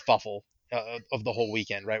 kerfuffle of the whole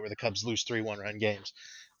weekend, right? Where the Cubs lose 3 1-run games.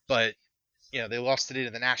 But, they lost today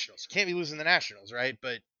to the Nationals. You can't be losing the Nationals, right?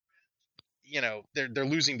 But, they're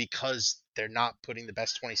losing because they're not putting the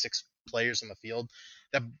best 26 players on the field.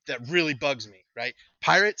 That really bugs me, right?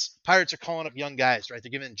 Pirates are calling up young guys, right?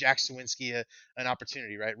 They're giving Jack Sawinski an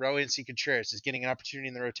opportunity, right? Roansy Contreras is getting an opportunity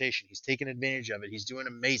in the rotation. He's taking advantage of it. He's doing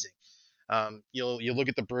amazing. You'll look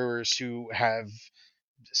at the Brewers, who have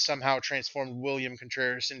somehow transformed William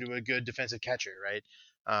Contreras into a good defensive catcher, right?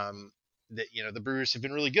 The Brewers have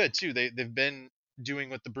been really good too. They've been doing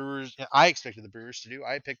what I expected the Brewers to do.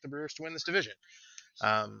 I picked the Brewers to win this division.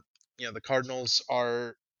 The Cardinals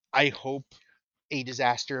are, I hope, a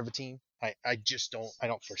disaster of a team. I just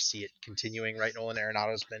don't foresee it continuing, right? Nolan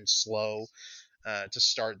Arenado's been slow to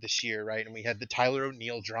start this year, right? And we had the Tyler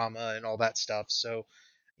O'Neill drama and all that stuff. So,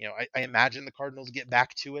 I imagine the Cardinals get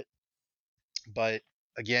back to it. But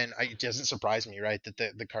again, it doesn't surprise me, right,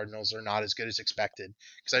 that the Cardinals are not as good as expected,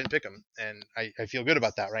 because I didn't pick them, and I feel good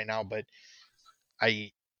about that right now. But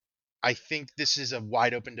I think this is a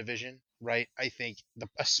wide open division, right? I think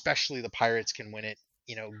especially the Pirates can win it,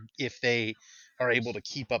 if they are able to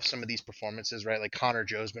keep up some of these performances, right? Like Connor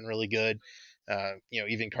Joe's been really good.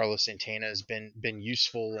 Even Carlos Santana has been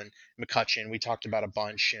useful, and McCutchen we talked about a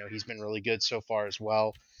bunch. He's been really good so far as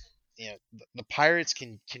well. The Pirates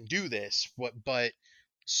can do this, but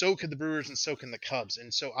so could the Brewers and so can the Cubs.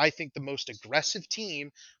 And so I think the most aggressive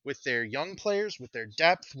team, with their young players, with their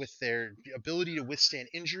depth, with their ability to withstand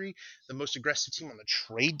injury, the most aggressive team on the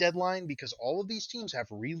trade deadline, because all of these teams have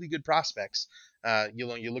really good prospects.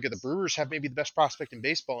 You look at the Brewers, have maybe the best prospect in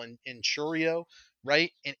baseball in Chourio,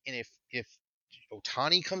 right? And if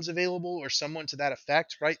Ohtani comes available or someone to that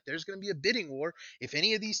effect, right, there's going to be a bidding war. If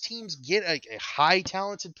any of these teams get a high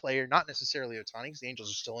talented player, not necessarily Ohtani, because the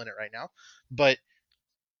Angels are still in it right now, but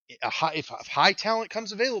if high talent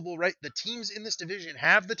comes available, right, the teams in this division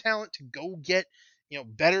have the talent to go get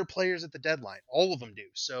better players at the deadline. All of them do.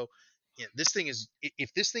 So this thing is,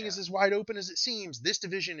 if this thing is as wide open as it seems, this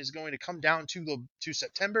division is going to come down to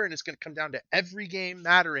September, and it's going to come down to every game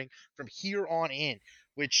mattering from here on in,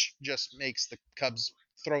 which just makes the Cubs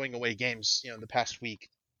throwing away games, the past week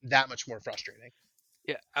that much more frustrating.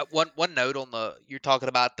 Yeah, one note on you're talking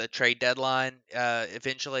about the trade deadline.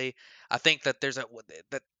 Eventually, I think that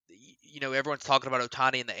that everyone's talking about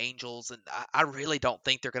Ohtani and the Angels, and I really don't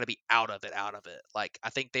think they're going to be out of it. Like I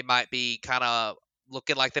think they might be kind of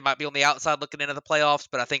looking like they might be on the outside looking into the playoffs,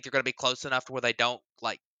 but I think they're going to be close enough to where they don't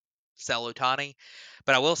like sell Ohtani.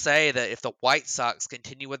 But I will say that if the White Sox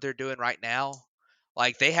continue what they're doing right now,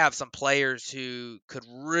 like they have some players who could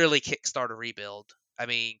really kickstart a rebuild. I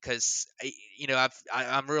mean, because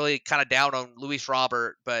I'm really kind of down on Luis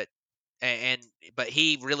Robert, and but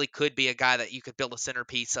he really could be a guy that you could build a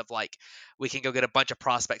centerpiece of. Like we can go get a bunch of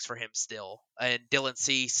prospects for him still, and Dylan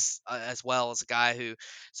Cease as well as a guy who.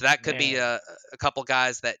 So that could be a couple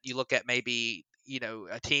guys that you look at. Maybe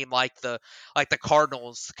a team like the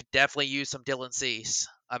Cardinals could definitely use some Dylan Cease.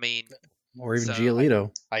 I mean, or even Giolito.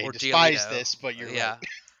 I or despise Giolito. this, but you're Yeah. right.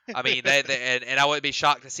 I mean, and I wouldn't be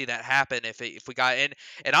shocked to see that happen if we got in.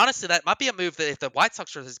 And honestly, that might be a move that if the White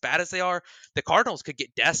Sox are as bad as they are, the Cardinals could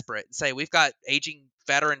get desperate and say we've got aging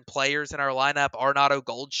veteran players in our lineup, Arenado,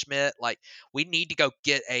 Goldschmidt. Like we need to go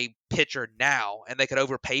get a pitcher now, and they could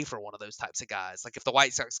overpay for one of those types of guys. Like if the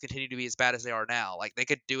White Sox continue to be as bad as they are now, like they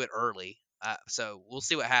could do it early. So we'll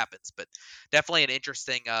see what happens, but definitely an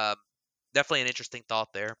interesting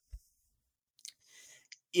thought there.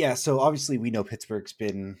 Yeah, so obviously we know Pittsburgh's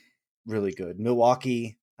been really good.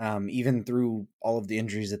 Milwaukee, even through all of the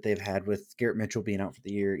injuries that they've had with Garrett Mitchell being out for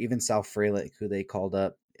the year, even Sal Frelick, who they called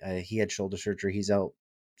up, he had shoulder surgery. He's out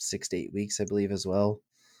 6 to 8 weeks, I believe, as well.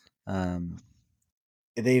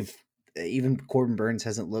 They've even Corbin Burns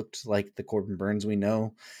hasn't looked like the Corbin Burns we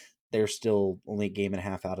know. They're still only a game and a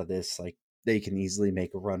half out of this. Like they can easily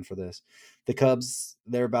make a run for this. The Cubs,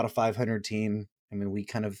 they're about a 500 team. I mean, we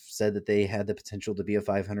kind of said that they had the potential to be a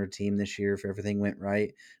 500 team this year if everything went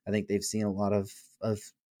right. I think they've seen a lot of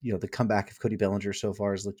the comeback of Cody Bellinger so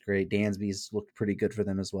far has looked great. Dansby's looked pretty good for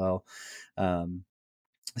them as well.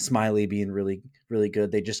 Smiley being really, really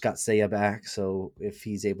good. They just got Seiya back, so if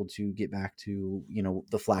he's able to get back to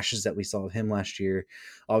the flashes that we saw of him last year,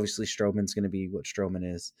 obviously Stroman's going to be what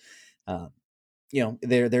Stroman is.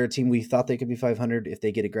 They're a team we thought they could be 500. If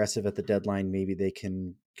they get aggressive at the deadline, maybe they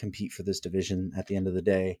can compete for this division at the end of the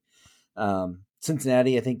day.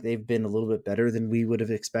 Cincinnati, I think they've been a little bit better than we would have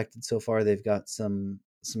expected so far. They've got some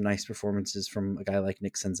nice performances from a guy like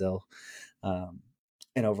Nick Senzel.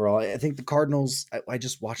 And overall, I think the Cardinals, I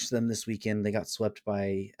just watched them this weekend. They got swept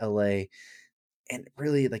by LA. And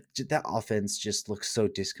really, like, that offense just looks so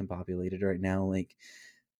discombobulated right now. Like,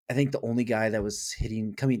 I think the only guy that was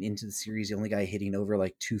coming into the series, the only guy hitting over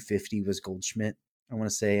like 250 was Goldschmidt. I want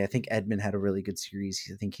to say, I think Edman had a really good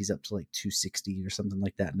series. I think he's up to like 260 or something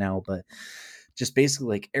like that now. But just basically,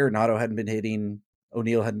 like, Arenado hadn't been hitting.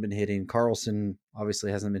 O'Neill hadn't been hitting. Carlson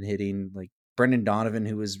obviously hasn't been hitting. Like, Brendan Donovan,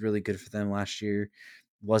 who was really good for them last year,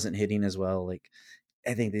 wasn't hitting as well. Like,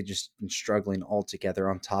 I think they've just been struggling altogether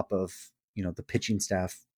on top of, the pitching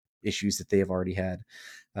staff issues that they have already had.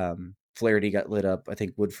 Flaherty got lit up. I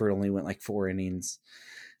think Woodford only went like 4 innings.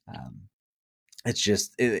 It's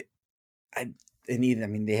just they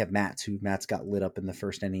have Matt's got lit up in the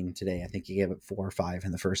first inning today. I think he gave it 4 or 5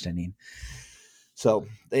 in the first inning. So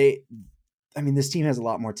this team has a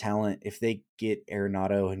lot more talent. If they get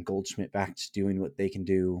Arenado and Goldschmidt back to doing what they can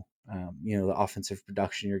do, the offensive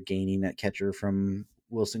production you're gaining at catcher from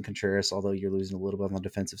Wilson Contreras, although you're losing a little bit on the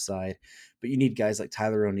defensive side. But you need guys like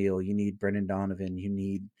Tyler O'Neill. You need Brendan Donovan. You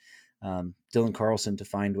need Dylan Carlson to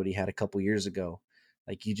find what he had a couple years ago.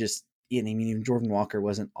 Like even Jordan Walker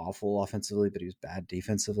wasn't awful offensively, but he was bad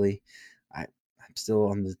defensively. I'm still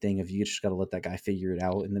on the thing of you just got to let that guy figure it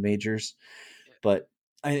out in the majors. But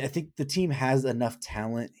I think the team has enough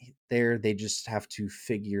talent there. They just have to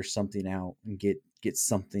figure something out and get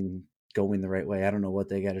something going the right way. I don't know what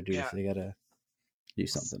they got to do if they got to do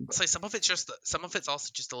something. So some of it's also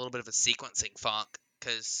just a little bit of a sequencing funk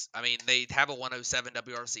because they have a 107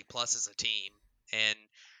 WRC plus as a team, and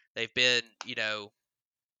they've been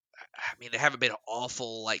they haven't been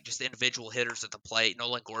awful like just individual hitters at the plate.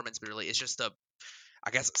 Nolan Gorman's been really. It's just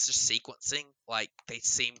I guess it's just sequencing. Like they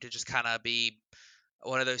seem to just kind of be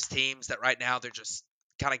one of those teams that right now they're just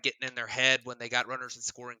kind of getting in their head when they got runners in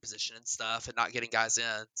scoring position and stuff and not getting guys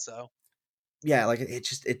in. So yeah, like it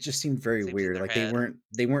just seemed very weird. Like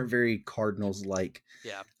they weren't very Cardinals like.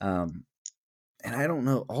 Yeah. And I don't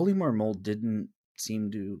know, Ollie Marmol didn't seem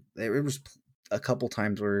to. It was a couple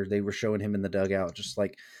times where they were showing him in the dugout, just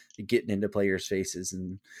like getting into players' faces,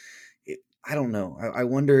 and I don't know. I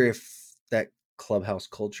wonder if that clubhouse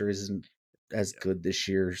culture isn't as good this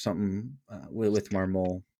year or something with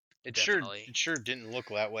Marmol. It Definitely. sure didn't look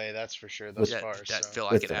that way. That's for sure thus Yeah, far. that So feel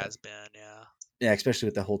like with it the has been. Yeah. yeah, especially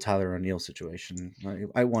with the whole Tyler O'Neill situation.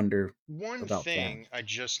 I wonder one about that. thing I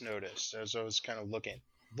just noticed as I was kind of looking,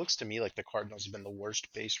 looks to me like the Cardinals have been the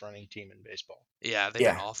worst base running team in baseball. Yeah, they've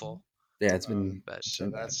been Yeah, awful. yeah, it's been But it's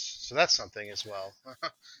been bad. So that's something as well.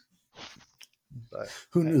 But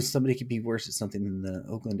Who knew somebody could be worse at something than the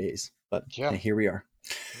Oakland A's? But yeah, here we are.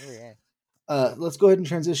 here we are. Let's go ahead and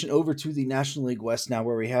transition over to the National League West now,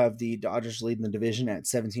 where we have the Dodgers leading the division at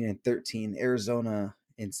 17-13, Arizona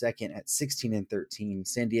in second at 16-13,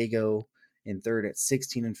 San Diego in third at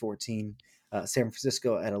 16-14, San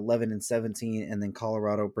Francisco at 11-17, and then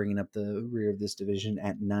Colorado bringing up the rear of this division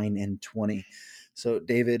at 9-20. So,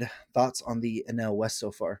 David, thoughts on the NL West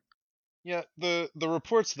so far? Yeah, the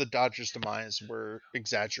reports of the Dodgers' demise were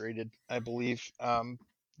exaggerated, I believe.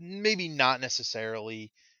 Maybe not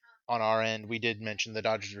necessarily on our end. We did mention the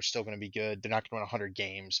Dodgers are still going to be good. They're not going to win 100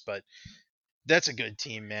 games, but that's a good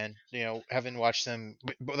team, man. You know, having watched them,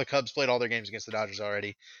 the Cubs played all their games against the Dodgers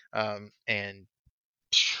already, and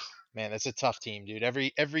man, that's a tough team, dude.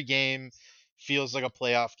 Every game feels like a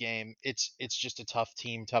playoff game. It's just a tough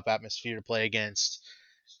team, tough atmosphere to play against.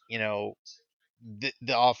 You know,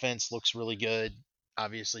 the offense looks really good.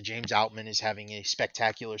 Obviously, James Outman is having a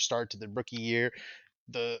spectacular start to the rookie year.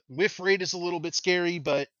 The whiff rate is a little bit scary,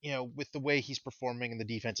 but you know, with the way he's performing and the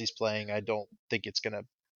defense he's playing, I don't think it's gonna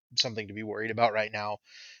something to be worried about right now.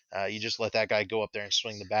 You just let that guy go up there and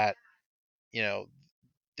swing the bat. You know,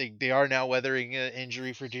 they are now weathering an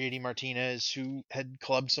injury for JD Martinez, who had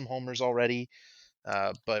clubbed some homers already.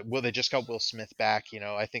 But they just got Will Smith back. You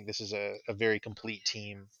know, I think this is a very complete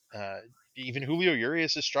team. Even Julio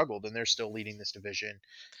Urias has struggled, and they're still leading this division,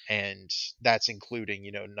 and that's including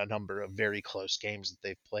a number of very close games that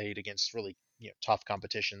they've played against really tough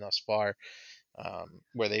competition thus far.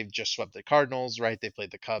 Where they've just swept the Cardinals, right? They've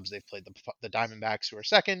played the Cubs, they've played the Diamondbacks, who are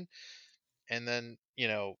second, and then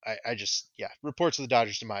I just reports of the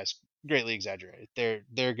Dodgers' demise greatly exaggerated.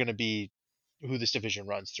 They're going to be who this division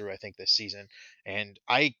runs through, I think, this season, and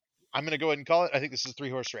I'm going to go ahead and call it. I think this is a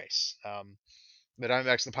 3-horse race. The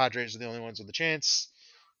Diamondbacks and the Padres are the only ones with a chance.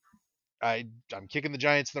 I'm kicking the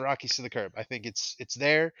Giants and the Rockies to the curb. I think it's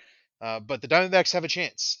there. But the Diamondbacks have a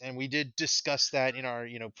chance, and we did discuss that in our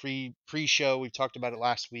pre-show. We talked about it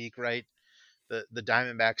last week, right? The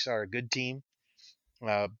Diamondbacks are a good team.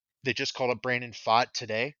 Uh, they just called up Brandon Pfaadt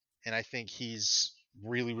today, and I think he's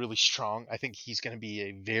really, really strong. I think he's going to be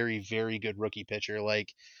a very, very good rookie pitcher.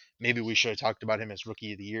 Like maybe we should have talked about him as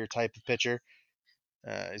rookie of the year type of pitcher.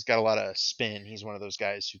 He's got a lot of spin. He's one of those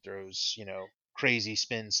guys who throws crazy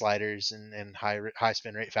spin sliders and high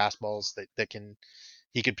spin rate fastballs that can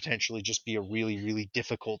he could potentially just be a really, really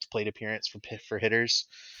difficult plate appearance for hitters.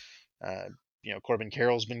 Uh, Corbin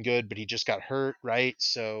Carroll's been good, but he just got hurt, right?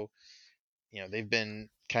 So they've been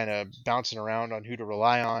kind of bouncing around on who to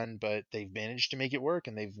rely on, but they've managed to make it work,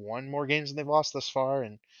 and they've won more games than they've lost thus far.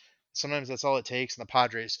 And sometimes that's all it takes. And the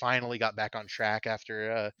Padres finally got back on track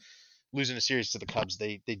after losing a series to the Cubs.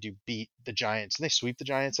 They do beat the Giants, and they sweep the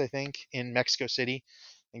Giants, I think, in Mexico City,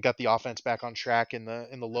 and got the offense back on track in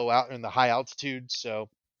the high altitude. So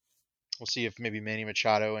we'll see if maybe Manny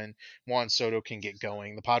Machado and Juan Soto can get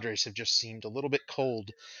going. The Padres have just seemed a little bit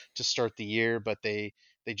cold to start the year, but they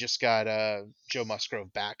just got Joe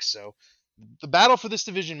Musgrove back. So the battle for this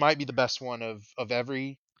division might be the best one of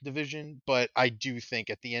every division, but I do think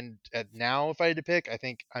at the end, if I had to pick, I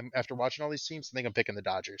think I'm after watching all these teams, I think I'm picking the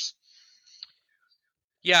Dodgers.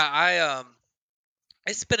 Yeah,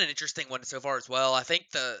 it's been an interesting one so far as well. I think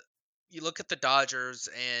you look at the Dodgers,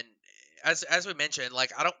 and as we mentioned,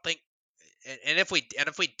 like I don't think, and if we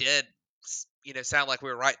did, sound like we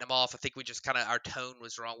were writing them off, I think we just kind of our tone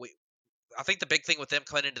was wrong. I think the big thing with them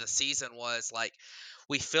coming into the season was like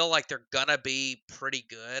we feel like they're gonna be pretty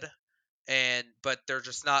good, but they're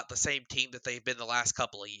just not the same team that they've been the last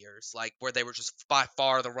couple of years, like where they were just by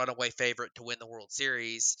far the runaway favorite to win the World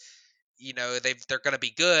Series. They're going to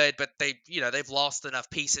be good, but they've lost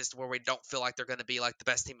enough pieces to where we don't feel like they're going to be like the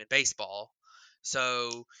best team in baseball.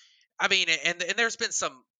 So I mean, and there's been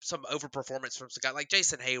some overperformance from some guy like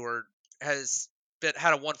Jason Hayward has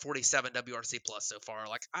had a 147 WRC plus so far.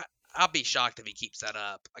 Like I'll be shocked if he keeps that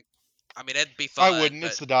up. Like I mean, it'd be fun. I wouldn't.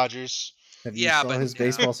 But It's the Dodgers. Have you yeah, saw but his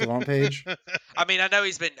baseball savant page? I mean, I know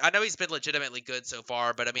he's been legitimately good so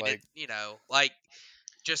far, but I mean, Like, like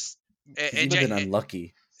just Because and he's Jay, been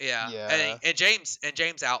unlucky. yeah, yeah. and James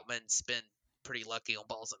Outman's been pretty lucky on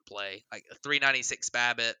balls in play. Like a 396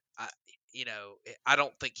 BABIP, I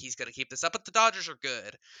don't think he's going to keep this up. But the Dodgers are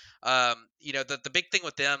good. The big thing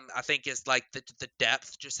with them, I think, is like the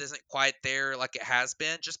depth just isn't quite there like it has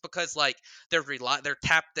been. Just because like they've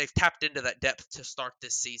tapped into that depth to start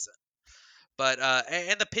this season. But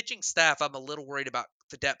and the pitching staff, I'm a little worried about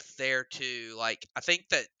the depth there too. Like I think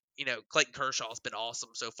that Clayton Kershaw has been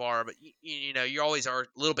awesome so far, but you always are a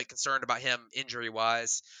little bit concerned about him injury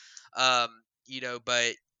wise. But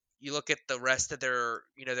you look at the rest of their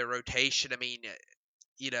rotation. I mean,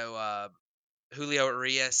 Julio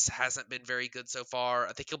Urias hasn't been very good so far.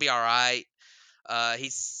 I think he'll be all right.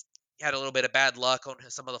 He's had a little bit of bad luck on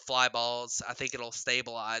some of the fly balls. I think it'll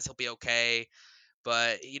stabilize. He'll be okay.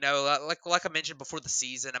 But like I mentioned before the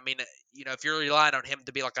season, I mean, if you're relying on him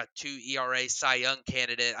to be like a 2 ERA Cy Young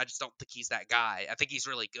candidate, I just don't think he's that guy. I think he's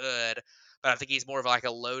really good, but I think he's more of like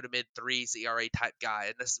a low to mid threes ERA type guy,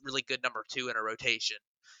 and that's really good number 2 in a rotation,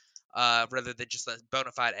 rather than just a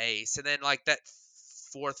bona fide ace. And then like that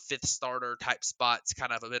fourth, fifth starter type spot's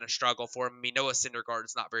kind of been a struggle for him. I mean, Noah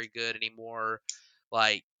Syndergaard's not very good anymore.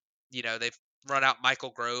 Like, they've run out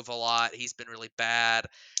Michael Grove a lot. He's been really bad.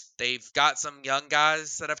 They've got some young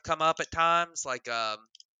guys that have come up at times. Like, I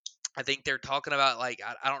think they're talking about like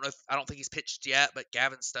I don't think he's pitched yet, but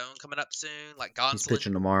Gavin Stone coming up soon. Like Gonsolin He's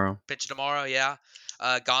pitching tomorrow. Yeah.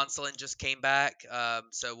 Gonsolin just came back.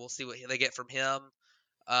 So we'll see what they get from him.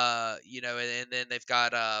 And then they've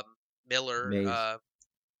got Miller. Mays.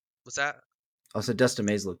 What's that? Also, Dustin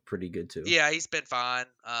Mays looked pretty good too. Yeah, he's been fine.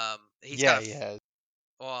 He's Yeah,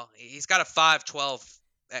 got a 5.12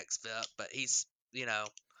 xFIP, but he's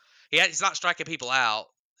he's not striking people out,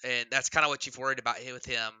 and that's kind of what you've worried about with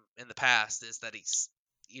him in the past, is that he's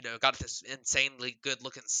got this insanely good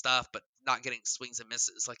looking stuff, but not getting swings and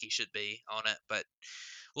misses like he should be on it. But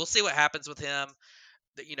we'll see what happens with him.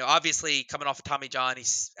 Obviously coming off of Tommy John,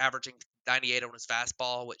 he's averaging 98 on his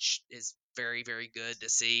fastball, which is very, very good to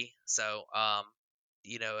see. So,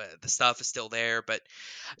 the stuff is still there, but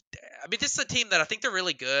I mean, this is a team that I think they're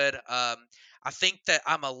really good. I think that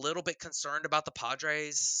I'm a little bit concerned about the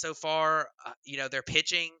Padres so far. Their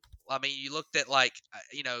pitching. I mean, you looked at like,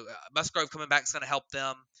 Musgrove coming back is going to help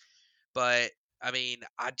them, but I mean,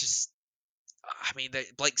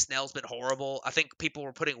 Blake Snell's been horrible. I think people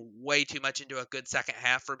were putting way too much into a good second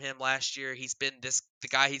half from him last year. He's been the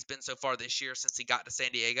guy he's been so far this year since he got to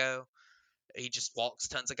San Diego. He just walks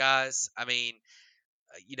tons of guys. I mean,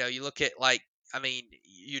 you look at like,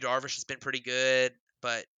 Yu Darvish has been pretty good,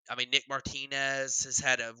 but I mean, Nick Martinez has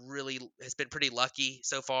been pretty lucky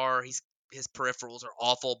so far. His peripherals are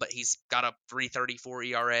awful, but he's got a 3.34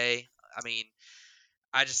 ERA. I mean,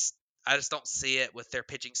 I just don't see it with their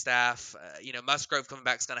pitching staff. Musgrove coming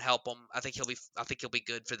back is going to help them. I think he'll be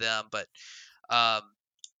good for them, but they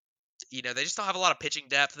just don't have a lot of pitching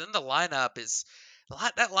depth. And then the lineup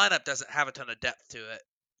that lineup doesn't have a ton of depth to it.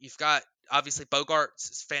 You've got obviously Bogarts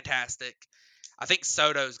is fantastic. I think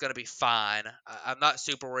Soto is going to be fine. I'm not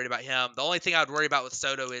super worried about him. The only thing I would worry about with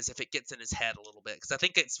Soto is if it gets in his head a little bit, because I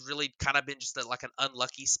think it's really kind of been just like an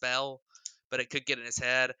unlucky spell, but it could get in his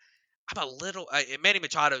head. Manny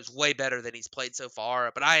Machado is way better than he's played so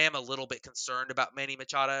far, but I am a little bit concerned about Manny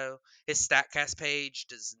Machado. His StatCast page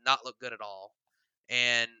does not look good at all,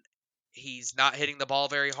 and he's not hitting the ball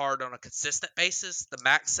very hard on a consistent basis. The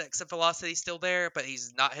max exit velocity is still there, but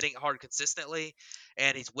he's not hitting it hard consistently,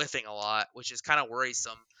 and he's whiffing a lot, which is kind of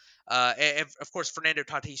worrisome. And of course, Fernando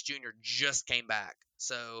Tatis Jr. just came back,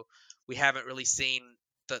 so we haven't really seen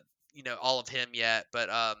all of him yet. But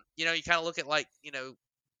you kind of look at like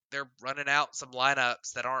they're running out some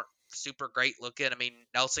lineups that aren't super great looking. I mean,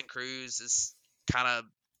 Nelson Cruz has kind of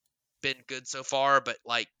been good so far, but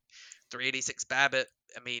like 386 BABIP.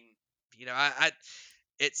 I mean,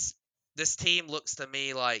 this team looks to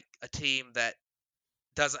me like a team that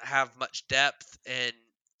doesn't have much depth, and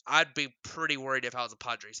I'd be pretty worried if I was a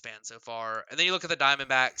Padres fan so far. And then you look at the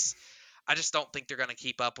Diamondbacks. I just don't think they're going to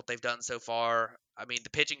keep up what they've done so far. I mean, the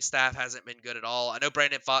pitching staff hasn't been good at all. I know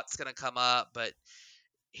Brandon Pfaadt's going to come up, but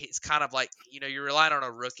he's kind of like, you're relying on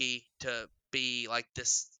a rookie to be like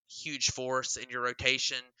this huge force in your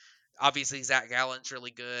rotation. Obviously, Zach Gallen's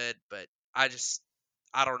really good, but I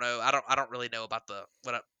don't know. I don't really know about the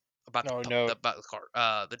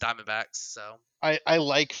Diamondbacks. So I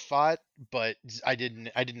like Pfaadt, but I didn't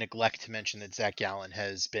neglect to mention that Zach Gallen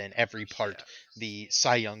has been every part the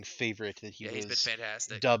Cy Young favorite that he's been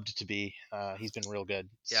fantastic. Dubbed to be. He's been real good.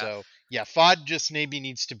 Yeah. So yeah, Pfaadt just maybe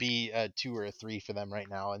needs to be a 2 or a 3 for them right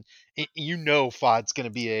now, and Pfaadt's going to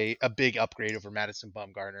be a big upgrade over Madison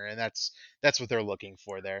Bumgarner, and that's what they're looking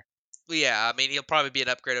for there. Yeah, I mean he'll probably be an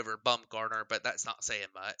upgrade over Bumgarner, but that's not saying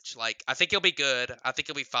much. Like I think he'll be good. I think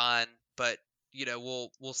he'll be fine, but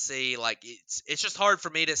we'll see. Like it's just hard for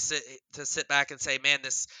me to sit back and say, man,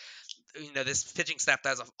 this pitching staff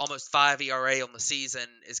that has almost 5 ERA on the season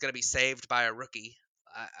is going to be saved by a rookie.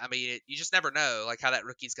 I mean, you just never know like how that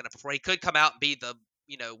rookie's going to perform. He could come out and be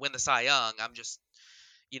win the Cy Young. I'm just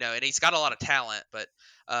and he's got a lot of talent, but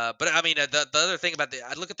I mean, the other thing about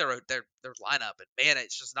I look at their lineup, and man,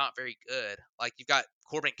 it's just not very good. Like you've got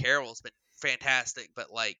Corbin Carroll's been fantastic, but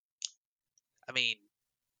like, I mean,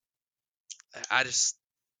 I just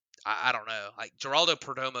I don't know. Like Geraldo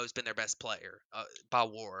Perdomo's been their best player by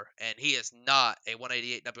WAR, and he is not a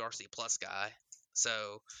 188 WRC plus guy.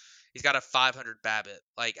 So he's got a 500 BABIP.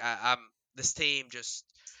 Like I'm this team just.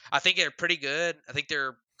 I think they're pretty good. I think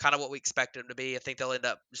they're kind of what we expect them to be. I think they'll end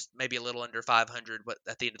up just maybe a little under 500, but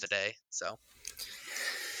at the end of the day, so.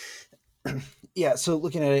 Yeah. So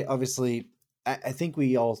looking at it, obviously, I think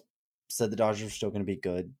we all said the Dodgers are still going to be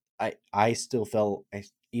good. I still felt,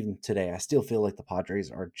 even today, I still feel like the Padres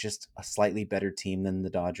are just a slightly better team than the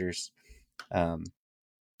Dodgers. LA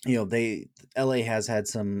has had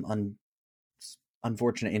some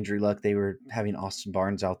unfortunate injury luck. They were having Austin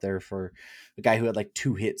Barnes out there for a guy who had like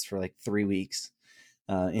 2 hits for like 3 weeks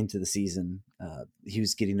into the season. He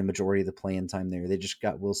was getting a majority of the playing time there. They just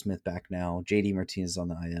got Will Smith back now. JD Martinez on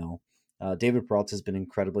the IL. David Peralta has been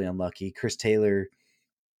incredibly unlucky. Chris Taylor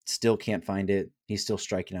still can't find it. He's still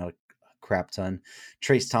striking out a crap ton.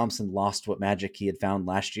 Trace Thompson lost what magic he had found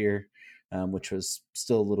last year, which was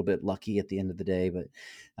still a little bit lucky at the end of the day, but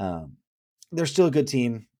they're still a good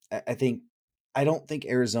team. I don't think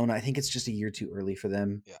Arizona, I think it's just a year too early for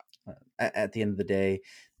them. Yeah. At the end of the day,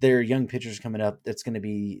 their young pitchers coming up. It's going to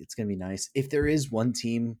be nice. If there is one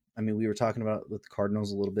team, I mean, we were talking about with the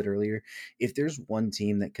Cardinals a little bit earlier. If there's one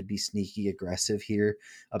team that could be sneaky aggressive here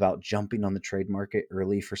about jumping on the trade market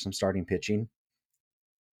early for some starting pitching,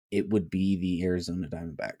 it would be the Arizona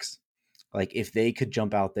Diamondbacks. Like if they could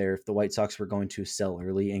jump out there, if the White Sox were going to sell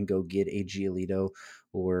early and go get a Giolito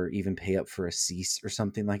or even pay up for a Cease or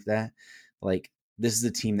something like that, like this is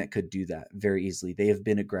a team that could do that very easily. They have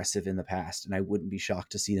been aggressive in the past, and I wouldn't be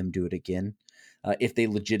shocked to see them do it again if they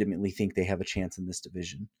legitimately think they have a chance in this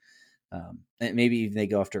division. And maybe even they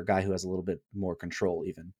go after a guy who has a little bit more control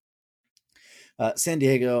even. San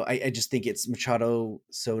Diego, I just think it's Machado,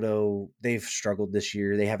 Soto. They've struggled this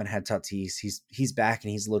year. They haven't had Tatis. He's back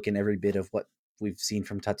and he's looking every bit of what we've seen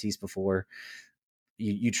from Tatis before.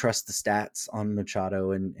 You trust the stats on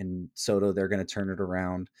Machado and Soto. They're going to turn it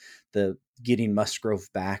around. The getting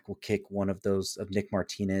Musgrove back will kick one of those of Nick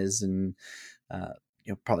Martinez and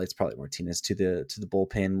probably Martinez to the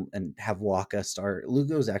bullpen and have Waka start.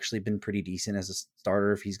 Lugo's actually been pretty decent as a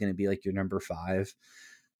starter if he's going to be like your number 5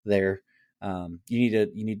 there. You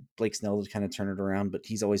need Blake Snell to kind of turn it around, but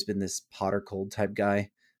he's always been this hot or cold type guy.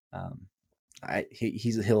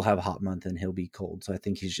 He'll have a hot month and he'll be cold, so I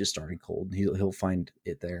think he's just starting cold. He'll find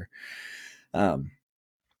it there.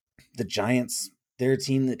 The Giants, they're a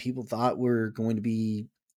team that people thought were going to be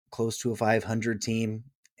close to a 500 team,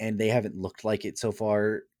 and they haven't looked like it so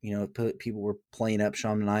far. People were playing up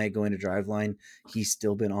Sean Manaea going to Driveline. He's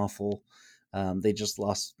still been awful. They just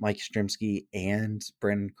lost Mike Yastrzemski and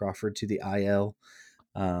Brandon Crawford to the IL.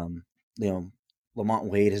 Lamont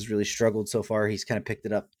Wade has really struggled so far. He's kind of picked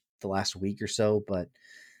it up the last week or so, but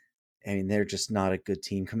I mean, they're just not a good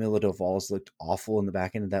team. Camilo Doval's looked awful in the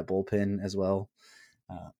back end of that bullpen as well.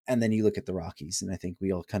 And then you look at the Rockies, and I think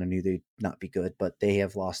we all kind of knew they'd not be good, but they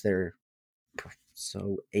have lost their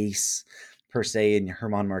ace per se, and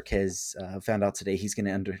Herman Marquez found out today he's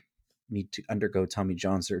going to need to undergo Tommy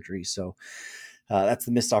John surgery. So that's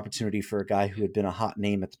the missed opportunity for a guy who had been a hot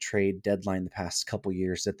name at the trade deadline the past couple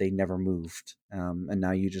years that they never moved. And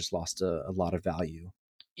now you just lost a lot of value.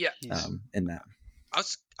 Yeah. In that. I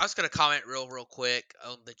was going to comment real quick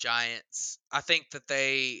on the Giants. I think that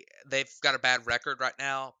they've got a bad record right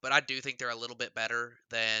now, but I do think they're a little bit better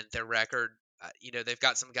than their record. They've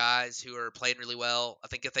got some guys who are playing really well. I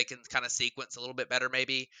think if they can kind of sequence a little bit better,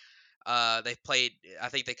 maybe they've played. I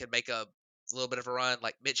think they could make a little bit of a run.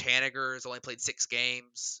 Like Mitch Haniger has only played 6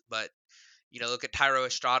 games, but look at Tyro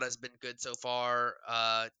Estrada has been good so far.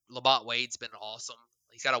 Lamont Wade's been awesome.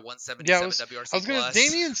 He's got a 177 WRC plus.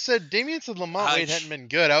 Damian said Lamont Wade hadn't been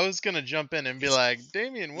good. I was gonna jump in and be like,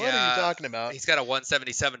 Damian, what are you talking about? He's got a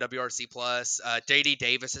 177 WRC plus. JD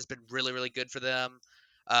Davis has been really, really good for them.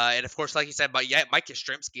 And of course, like you said, Mike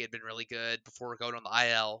Yastrzemski had been really good before going on the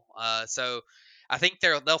IL. So I think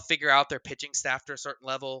they'll figure out their pitching staff to a certain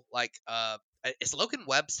level. Like, is Logan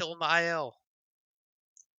Webb still on the IL?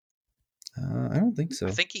 I don't think so.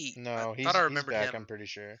 I think No, he's thought I remembered back, him. I'm pretty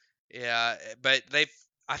sure. Yeah, but I,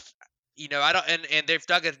 I don't, and they've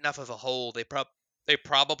dug enough of a hole. They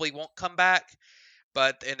probably won't come back.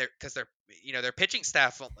 But because their pitching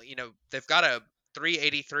staff, they've got a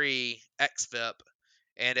 383 xFIP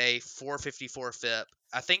and a 454 FIP.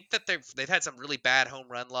 I think that they've had some really bad home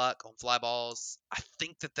run luck on fly balls. I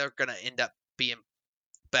think that they're gonna end up being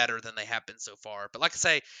better than they have been so far. But like I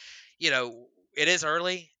say, it is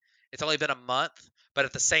early. It's only been a month, but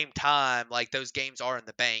at the same time, like those games are in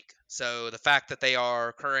the bank. So the fact that they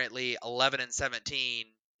are currently 11-17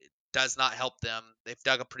 does not help them. They've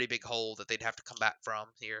dug a pretty big hole that they'd have to come back from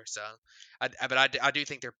here. So, I do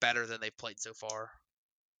think they're better than they've played so far.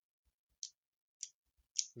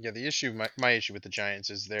 Yeah, the issue, my issue with the Giants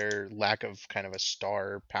is their lack of kind of a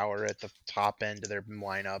star power at the top end of their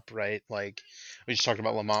lineup, right? Like we just talked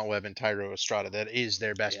about Lamont Webb and Tyro Estrada. That is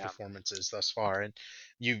their best Yeah. performances thus far, and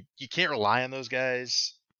you can't rely on those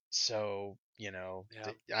guys. So Yeah.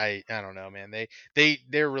 I don't know, man.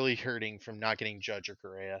 They're really hurting from not getting Judge or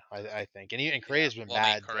Correa. I think, and Correa's been Well, I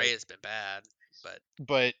mean, bad, Correa's been bad,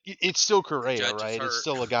 but it's still Correa, Judge is right? It's hurt.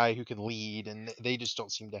 still a guy who can lead, and they just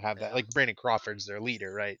don't seem to have that. Yeah. Like Brandon Crawford's their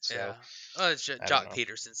leader, right? So yeah. It's I don't Jock know.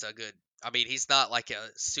 Peterson's a good. I mean, he's not like a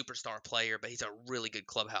superstar player, but he's a really good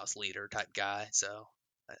clubhouse leader type guy. So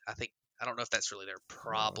I think I don't know if that's really their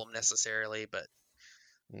problem necessarily, but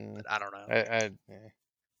I don't know. Yeah.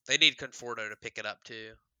 They need Conforto to pick it up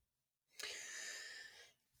too.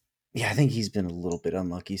 Yeah, I think he's been a little bit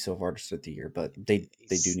unlucky so far to start the year, but they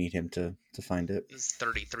do need him to find it. He's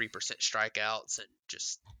 33% strikeouts and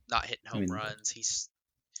just not hitting home runs.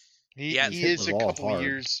 He is a couple hard.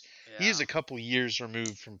 years. Yeah. He is a couple years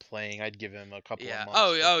removed from playing. I'd give him a couple of months.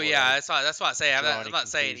 Oh yeah. That's why I say I'm not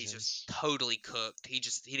saying conclusions. he's just totally cooked. He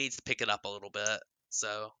needs to pick it up a little bit.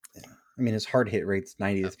 So yeah. I mean, his hard hit rate's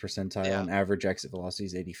 90th percentile and average exit velocity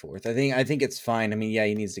is 84th. I think it's fine. I mean, yeah,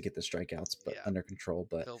 he needs to get the strikeouts but under control.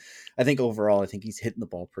 But I think overall, I think he's hitting the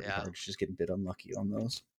ball pretty hard. He's just getting a bit unlucky on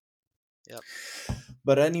those. Yep.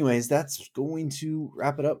 But anyways, that's going to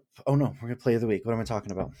wrap it up. Oh no, we're gonna play of the week. What am I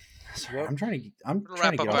talking about? Sorry, I'm trying to get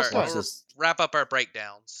off watch this. Wrap up our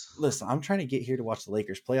breakdowns. Listen, I'm trying to get here to watch the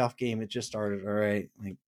Lakers playoff game. It just started. All right,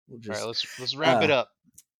 like we'll just. All right, let's wrap it up.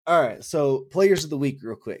 All right, so players of the week,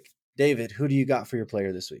 real quick. David, who do you got for your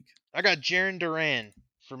player this week? I got Jarren Duran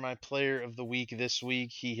for my player of the week this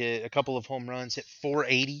week. He hit a couple of home runs, hit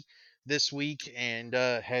 480 this week, and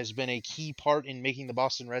has been a key part in making the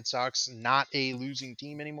Boston Red Sox not a losing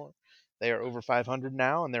team anymore. They are over 500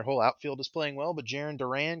 now, and their whole outfield is playing well. But Jarren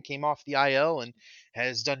Duran came off the IL and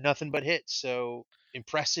has done nothing but hit. So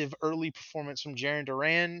impressive early performance from Jarren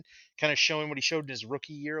Duran, kind of showing what he showed in his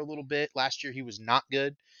rookie year a little bit. Last year he was not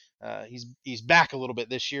good. He's back a little bit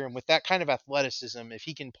this year, and with that kind of athleticism, if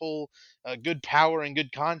he can pull good power and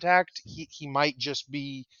good contact, he might just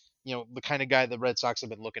be the kind of guy the Red Sox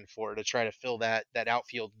have been looking for to try to fill that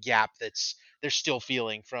outfield gap that's they're still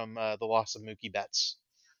feeling from the loss of Mookie Betts.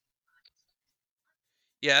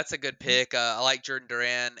 Yeah, that's a good pick. I like Jarren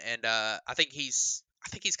Duran, and I think he's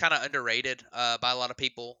kind of underrated by a lot of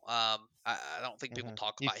people. I don't think people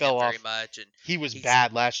talk about him very much. And he was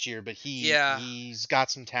bad last year, but he's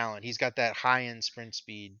got some talent. He's got that high end sprint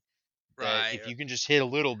speed. Right. If you can just hit a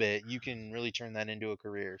little bit, you can really turn that into a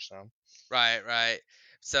career. So. Right.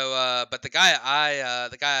 So, but the guy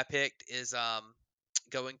I picked is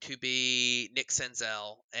going to be Nick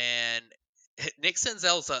Senzel, and Nick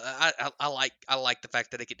Senzel's I like the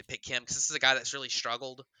fact that I get to pick him because this is a guy that's really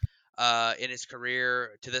struggled in his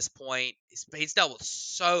career to this point. He's dealt with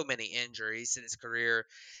so many injuries in his career,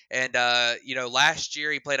 and last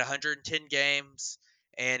year he played 110 games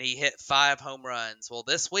and he hit 5 home runs. Well,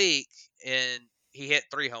 this week he hit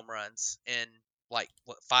 3 home runs in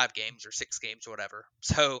 5 games or 6 games or whatever.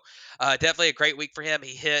 So definitely a great week for him.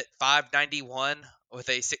 He hit 591 with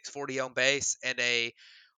a 640 on base and a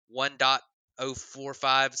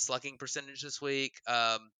 1.045 slugging percentage this week.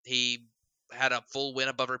 He had a full win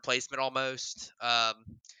above replacement almost. 9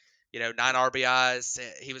 RBIs.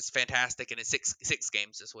 He was fantastic in his six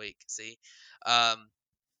games this week. See,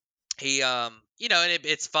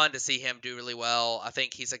 it's fun to see him do really well. I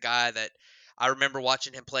think he's a guy that I remember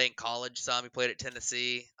watching him play in college some. He played at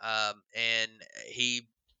Tennessee, and I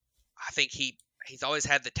think he's always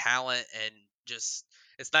had the talent, and just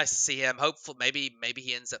it's nice to see him. Hopefully, maybe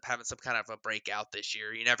he ends up having some kind of a breakout this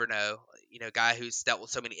year. You never know. Guy who's dealt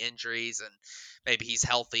with so many injuries, and maybe he's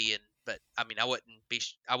healthy. But I mean, I wouldn't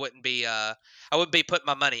be putting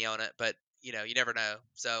my money on it, but you never know.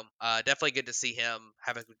 So definitely good to see him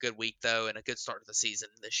have a good week though, and a good start to the season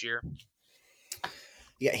this year.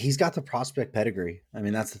 Yeah, he's got the prospect pedigree. I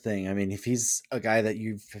mean, that's the thing. I mean, if he's a guy that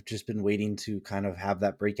you've just been waiting to kind of have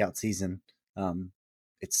that breakout season,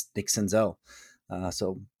 it's Nick Senzel.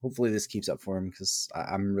 So hopefully this keeps up for him because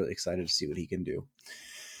I'm really excited to see what he can do.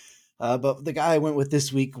 But the guy I went with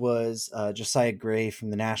this week was Josiah Gray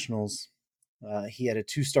from the Nationals. He had a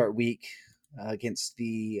 2-start week against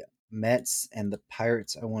the Mets and the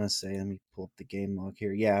Pirates. I want to say, let me pull up the game log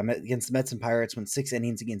here. Yeah, against the Mets and Pirates, went 6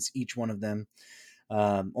 innings against each one of them.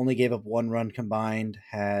 Only gave up 1 run combined,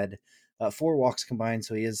 had 4 walks combined.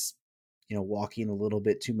 So he is, walking a little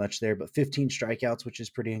bit too much there, but 15 strikeouts, which is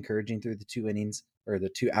pretty encouraging through the 2 innings or the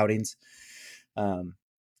 2 outings. And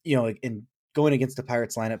going against the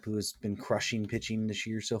Pirates lineup, who has been crushing pitching this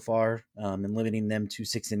year so far, and limiting them to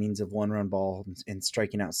 6 innings of 1-run ball and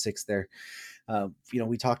striking out 6 there.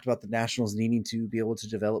 We talked about the Nationals needing to be able to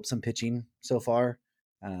develop some pitching so far.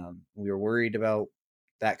 We were worried about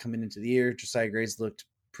that coming into the year. Josiah Gray's looked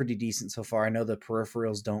pretty decent so far. I know the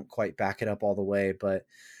peripherals don't quite back it up all the way, but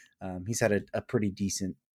he's had a pretty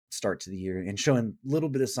decent start to the year and showing a little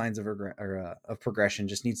bit of signs of progression.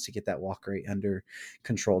 Just needs to get that walk rate under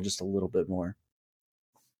control just a little bit more.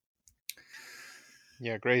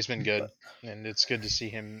 Yeah, Gray's been good, and it's good to see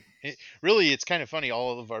him. It's kind of funny.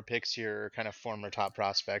 All of our picks here are kind of former top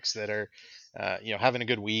prospects that are, having a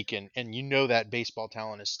good week, and that baseball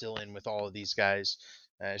talent is still in with all of these guys.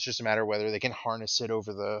 It's just a matter of whether they can harness it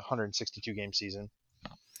over the 162 game season.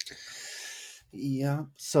 Yeah.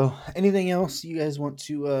 So, anything else you guys want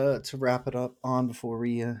to wrap it up on before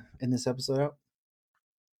we end this episode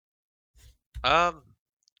out?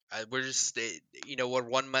 We're just, we're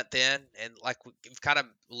 1 month in, and like we've kind of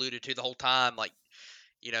alluded to the whole time, like,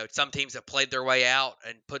 some teams have played their way out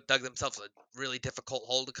and dug themselves a really difficult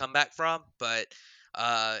hole to come back from, but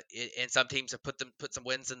and some teams have put some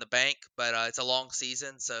wins in the bank, but it's a long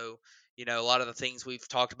season, so a lot of the things we've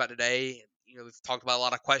talked about today, we've talked about a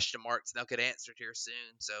lot of question marks, and they'll get answered here soon.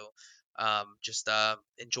 So just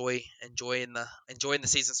enjoying the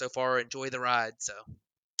season so far, enjoy the ride. So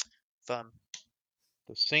fun.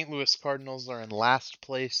 The St. Louis Cardinals are in last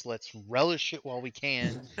place. Let's relish it while we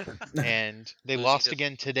can. And they lost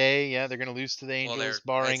again today. Yeah, they're going to lose to the Angels,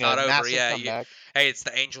 barring a massive comeback. Hey, it's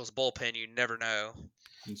the Angels bullpen. You never know.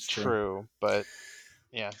 It's true. But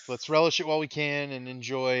yeah, let's relish it while we can and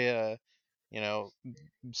enjoy,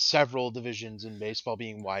 several divisions in baseball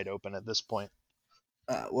being wide open at this point.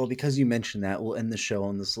 Well, because you mentioned that, we'll end the show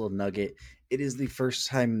on this little nugget. It is the first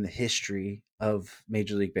time in the history of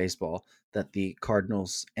Major League Baseball that the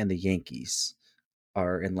Cardinals and the Yankees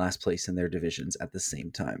are in last place in their divisions at the same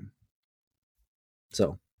time.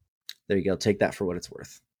 So there you go. Take that for what it's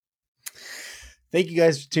worth. Thank you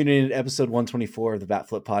guys for tuning in to episode 124 of the Bat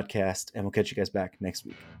Flip Podcast, and we'll catch you guys back next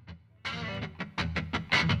week.